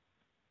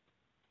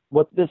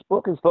 What this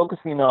book is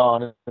focusing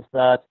on is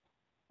that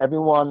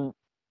everyone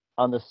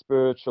on the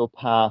spiritual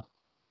path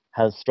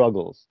has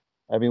struggles.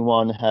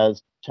 Everyone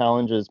has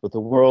challenges with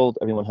the world.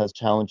 Everyone has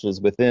challenges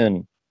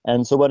within.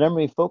 And so what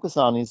Imre focuses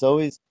on, he's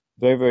always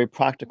very, very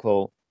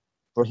practical.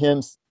 For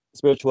him,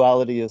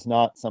 spirituality is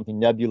not something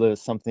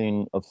nebulous,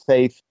 something of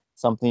faith,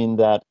 something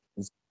that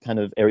is kind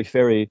of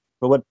airy-fairy.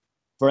 For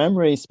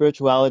Imre,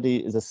 spirituality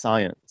is a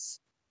science.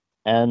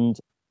 And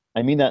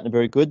I mean that in a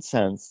very good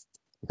sense,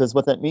 because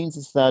what that means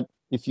is that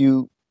if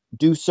you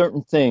do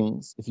certain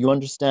things, if you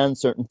understand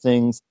certain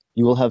things,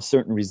 you will have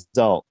certain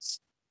results.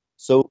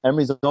 So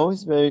Imre is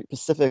always very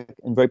specific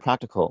and very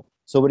practical.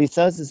 So what he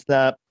says is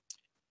that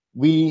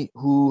we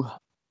who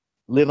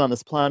live on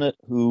this planet,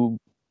 who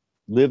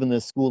live in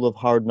this school of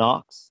hard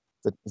knocks,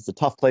 it's a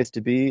tough place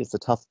to be, it's a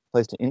tough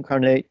place to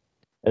incarnate.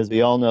 As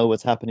we all know,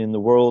 what's happening in the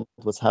world,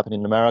 what's happening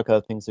in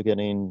America, things are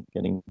getting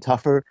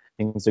tougher,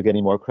 things are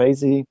getting more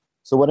crazy.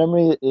 So what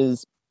Imre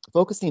is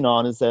focusing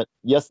on is that,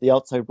 yes, the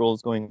outside world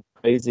is going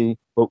crazy,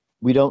 but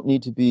we don't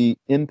need to be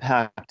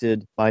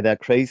impacted by that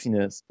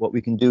craziness. What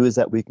we can do is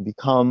that we can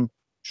become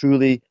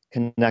truly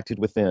connected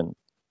within.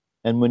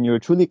 And when you're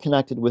truly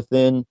connected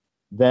within,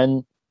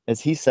 then, as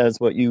he says,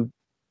 what you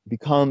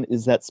become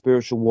is that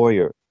spiritual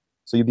warrior.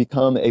 So you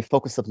become a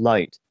focus of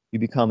light. You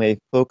become a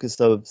focus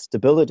of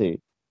stability.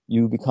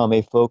 You become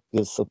a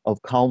focus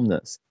of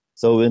calmness.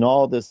 So in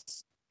all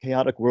this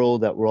chaotic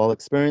world that we're all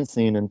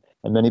experiencing, and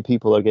many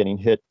people are getting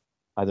hit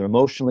either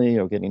emotionally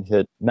or getting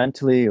hit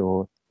mentally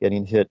or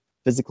getting hit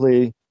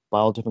physically by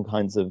all different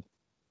kinds of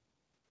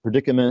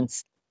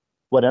predicaments.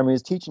 What Imre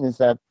is teaching is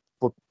that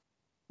for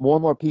more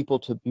and more people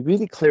to be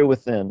really clear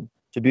within,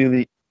 to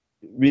be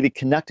really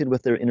connected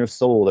with their inner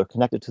soul, or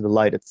connected to the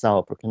light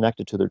itself, or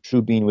connected to their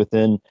true being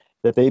within,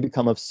 that they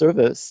become of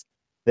service,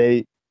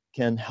 they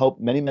can help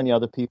many, many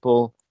other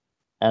people,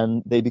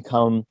 and they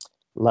become,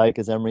 like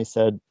as Imre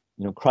said,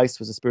 Christ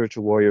was a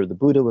spiritual warrior, the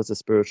Buddha was a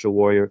spiritual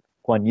warrior,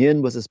 Kuan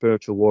Yin was a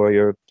spiritual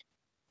warrior.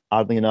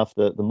 Oddly enough,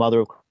 the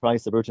mother of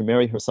Christ, the Virgin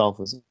Mary herself,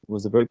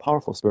 was a very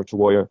powerful spiritual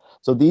warrior.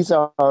 So these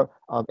are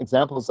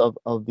examples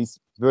of these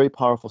very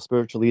powerful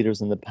spiritual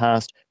leaders in the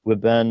past who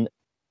have been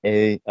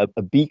a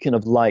beacon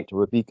of light,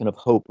 or a beacon of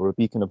hope, or a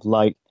beacon of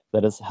light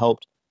that has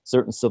helped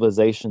certain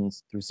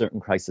civilizations through certain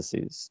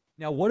crises.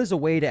 Now, what is a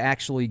way to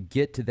actually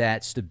get to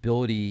that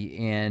stability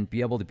and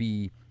be able to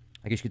be,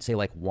 I guess you could say,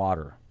 like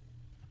water?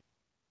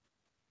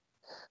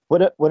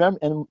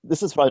 And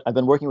this is right. I've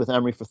been working with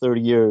Imre for 30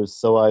 years,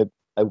 so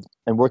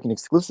I'm working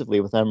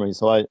exclusively with Imre,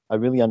 so I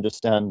really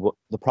understand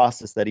the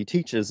process that he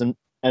teaches. And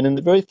in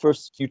the very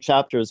first few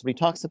chapters, what he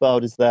talks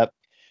about is that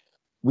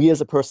we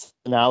as a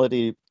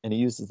personality, and he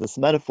uses this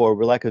metaphor,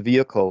 we're like a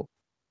vehicle,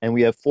 and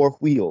we have 4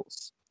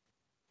 wheels.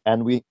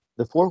 And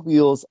the 4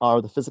 wheels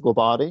are the physical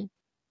body,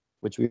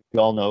 which we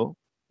all know.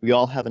 We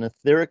all have an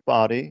etheric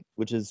body,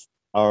 which is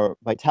our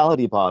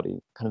vitality body,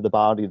 kind of the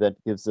body that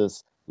gives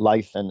us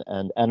life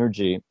and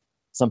energy.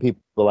 some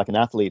people, like an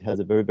athlete, has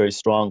a very, very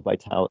strong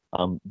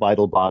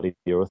vital body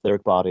or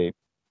etheric body.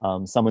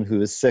 Someone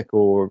who is sick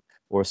or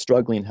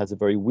struggling has a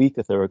very weak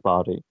etheric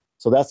body.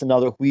 So that's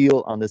another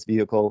wheel on this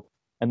vehicle.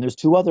 And there's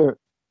two other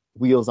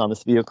wheels on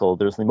this vehicle.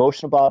 There's the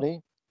emotional body,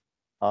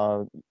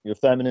 your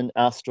feminine,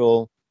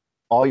 astral,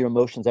 all your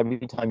emotions. Every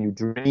time you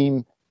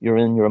dream, you're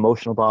in your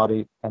emotional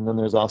body. And then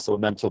there's also a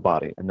mental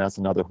body, and that's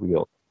another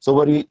wheel. So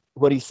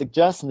what he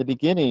suggests in the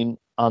beginning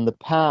on the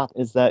path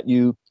is that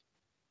you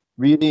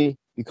really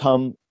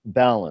become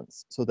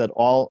balanced, so that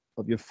all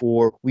of your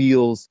four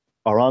wheels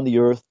are on the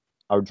earth,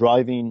 are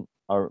driving,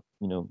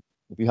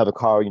 if you have a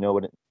car, you know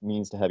what it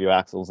means to have your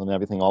axles and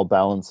everything all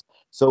balanced.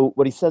 So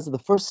what he says is the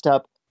first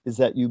step is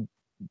that you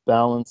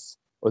balance,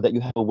 or that you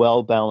have a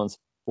well-balanced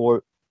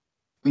four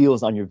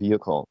wheels on your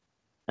vehicle.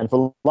 And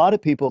for a lot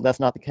of people, that's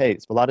not the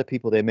case. For a lot of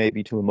people, they may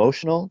be too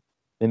emotional,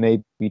 they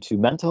may be too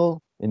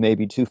mental, they may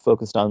be too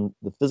focused on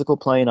the physical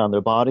plane, on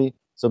their body.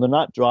 So they're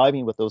not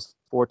driving with those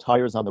four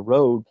tires on the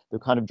road. They're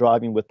kind of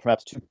driving with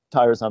perhaps two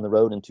tires on the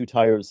road and two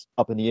tires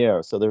up in the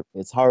air. So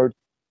it's hard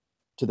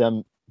to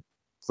them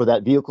for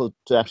that vehicle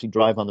to actually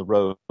drive on the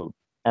road.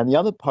 And the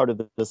other part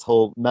of this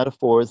whole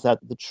metaphor is that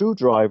the true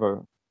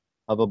driver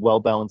of a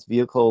well-balanced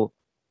vehicle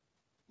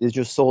is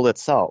your soul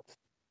itself.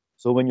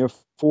 So when your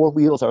four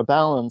wheels are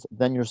balanced,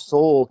 then your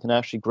soul can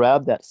actually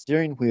grab that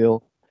steering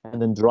wheel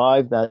and then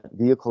drive that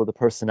vehicle of the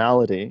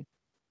personality.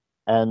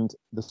 And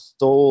the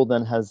soul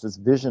then has this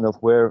vision of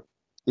where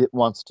it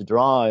wants to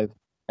drive,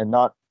 and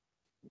not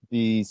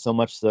be so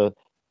much the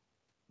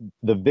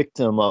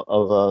victim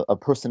of a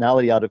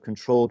personality out of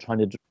control trying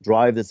to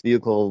drive this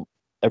vehicle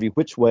every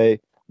which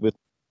way with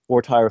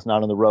four tires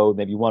not on the road,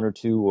 maybe one or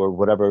two or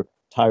whatever,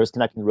 tires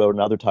connecting the road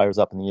and other tires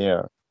up in the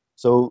air.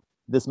 So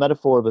this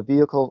metaphor of a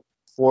vehicle,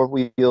 four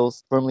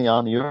wheels firmly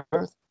on the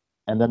earth,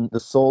 and then the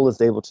soul is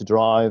able to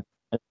drive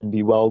and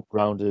be well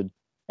grounded.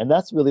 And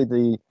that's really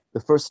the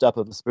first step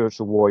of a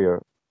spiritual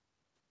warrior.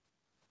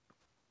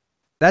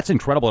 That's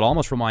incredible. It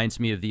almost reminds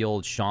me of the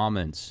old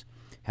shamans,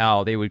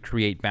 how they would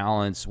create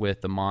balance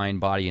with the mind,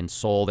 body, and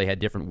soul. They had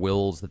different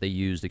wills that they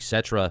used,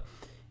 etc.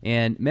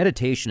 And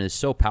meditation is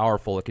so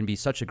powerful. It can be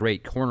such a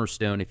great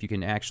cornerstone if you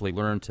can actually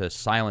learn to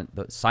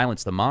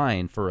silence the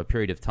mind for a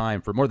period of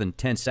time. For more than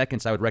 10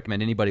 seconds, I would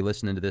recommend anybody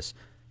listening to this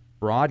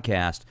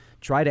broadcast,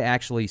 try to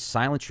actually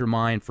silence your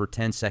mind for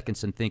 10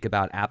 seconds and think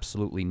about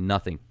absolutely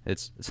nothing.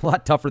 It's a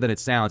lot tougher than it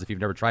sounds if you've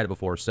never tried it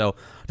before. So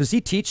does he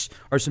teach,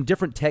 are some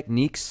different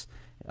techniques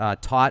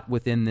taught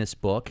within this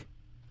book,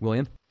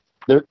 William?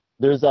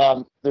 There's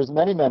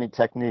many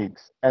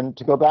techniques. And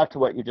to go back to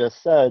what you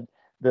just said,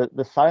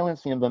 the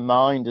silencing of the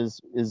mind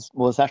is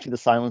it's actually the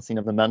silencing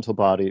of the mental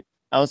body.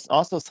 I was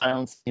also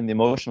silencing the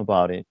emotional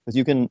body, because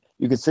you can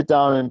sit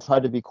down and try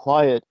to be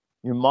quiet.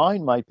 Your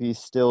mind might be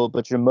still,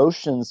 but your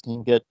emotions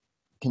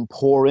can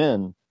pour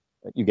in.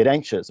 You get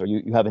anxious, or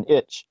you have an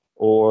itch,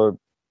 or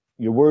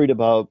you're worried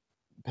about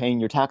paying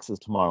your taxes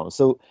tomorrow.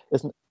 So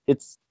the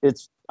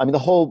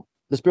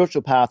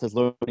spiritual path is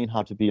learning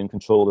how to be in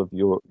control of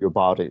your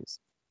bodies.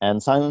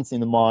 And silencing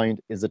the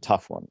mind is a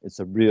tough one. It's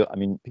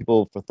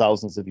people for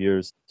thousands of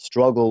years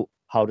struggle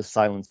how to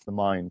silence the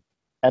mind.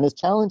 And it's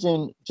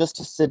challenging just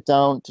to sit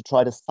down to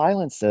try to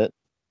silence it,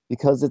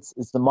 because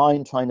it's the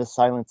mind trying to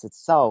silence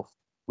itself,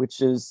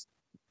 which is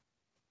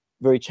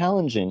very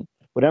challenging.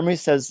 But Emery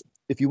says,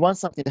 if you want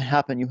something to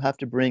happen, you have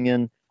to bring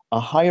in a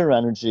higher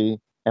energy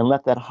and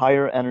let that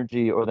higher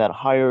energy or that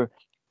higher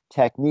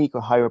technique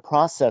or higher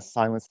process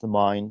silence the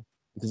mind.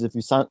 Because if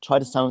you try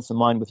to silence the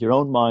mind with your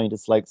own mind,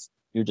 it's like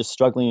you're just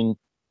struggling,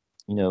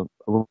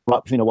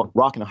 between a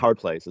rock and a hard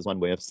place is one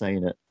way of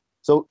saying it.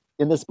 So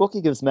in this book,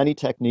 he gives many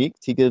techniques.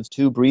 He gives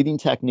 2 breathing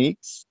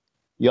techniques.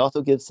 He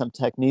also gives some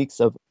techniques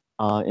of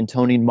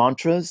intoning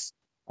mantras.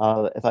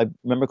 If I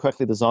remember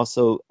correctly, there's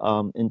also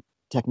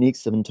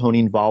techniques of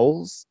intoning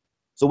vowels.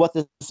 So what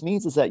this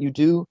means is that you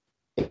do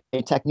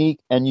a technique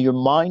and your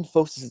mind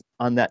focuses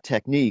on that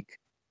technique,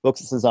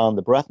 focuses on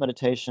the breath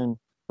meditation,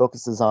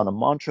 focuses on a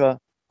mantra,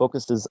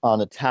 focuses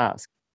on a task.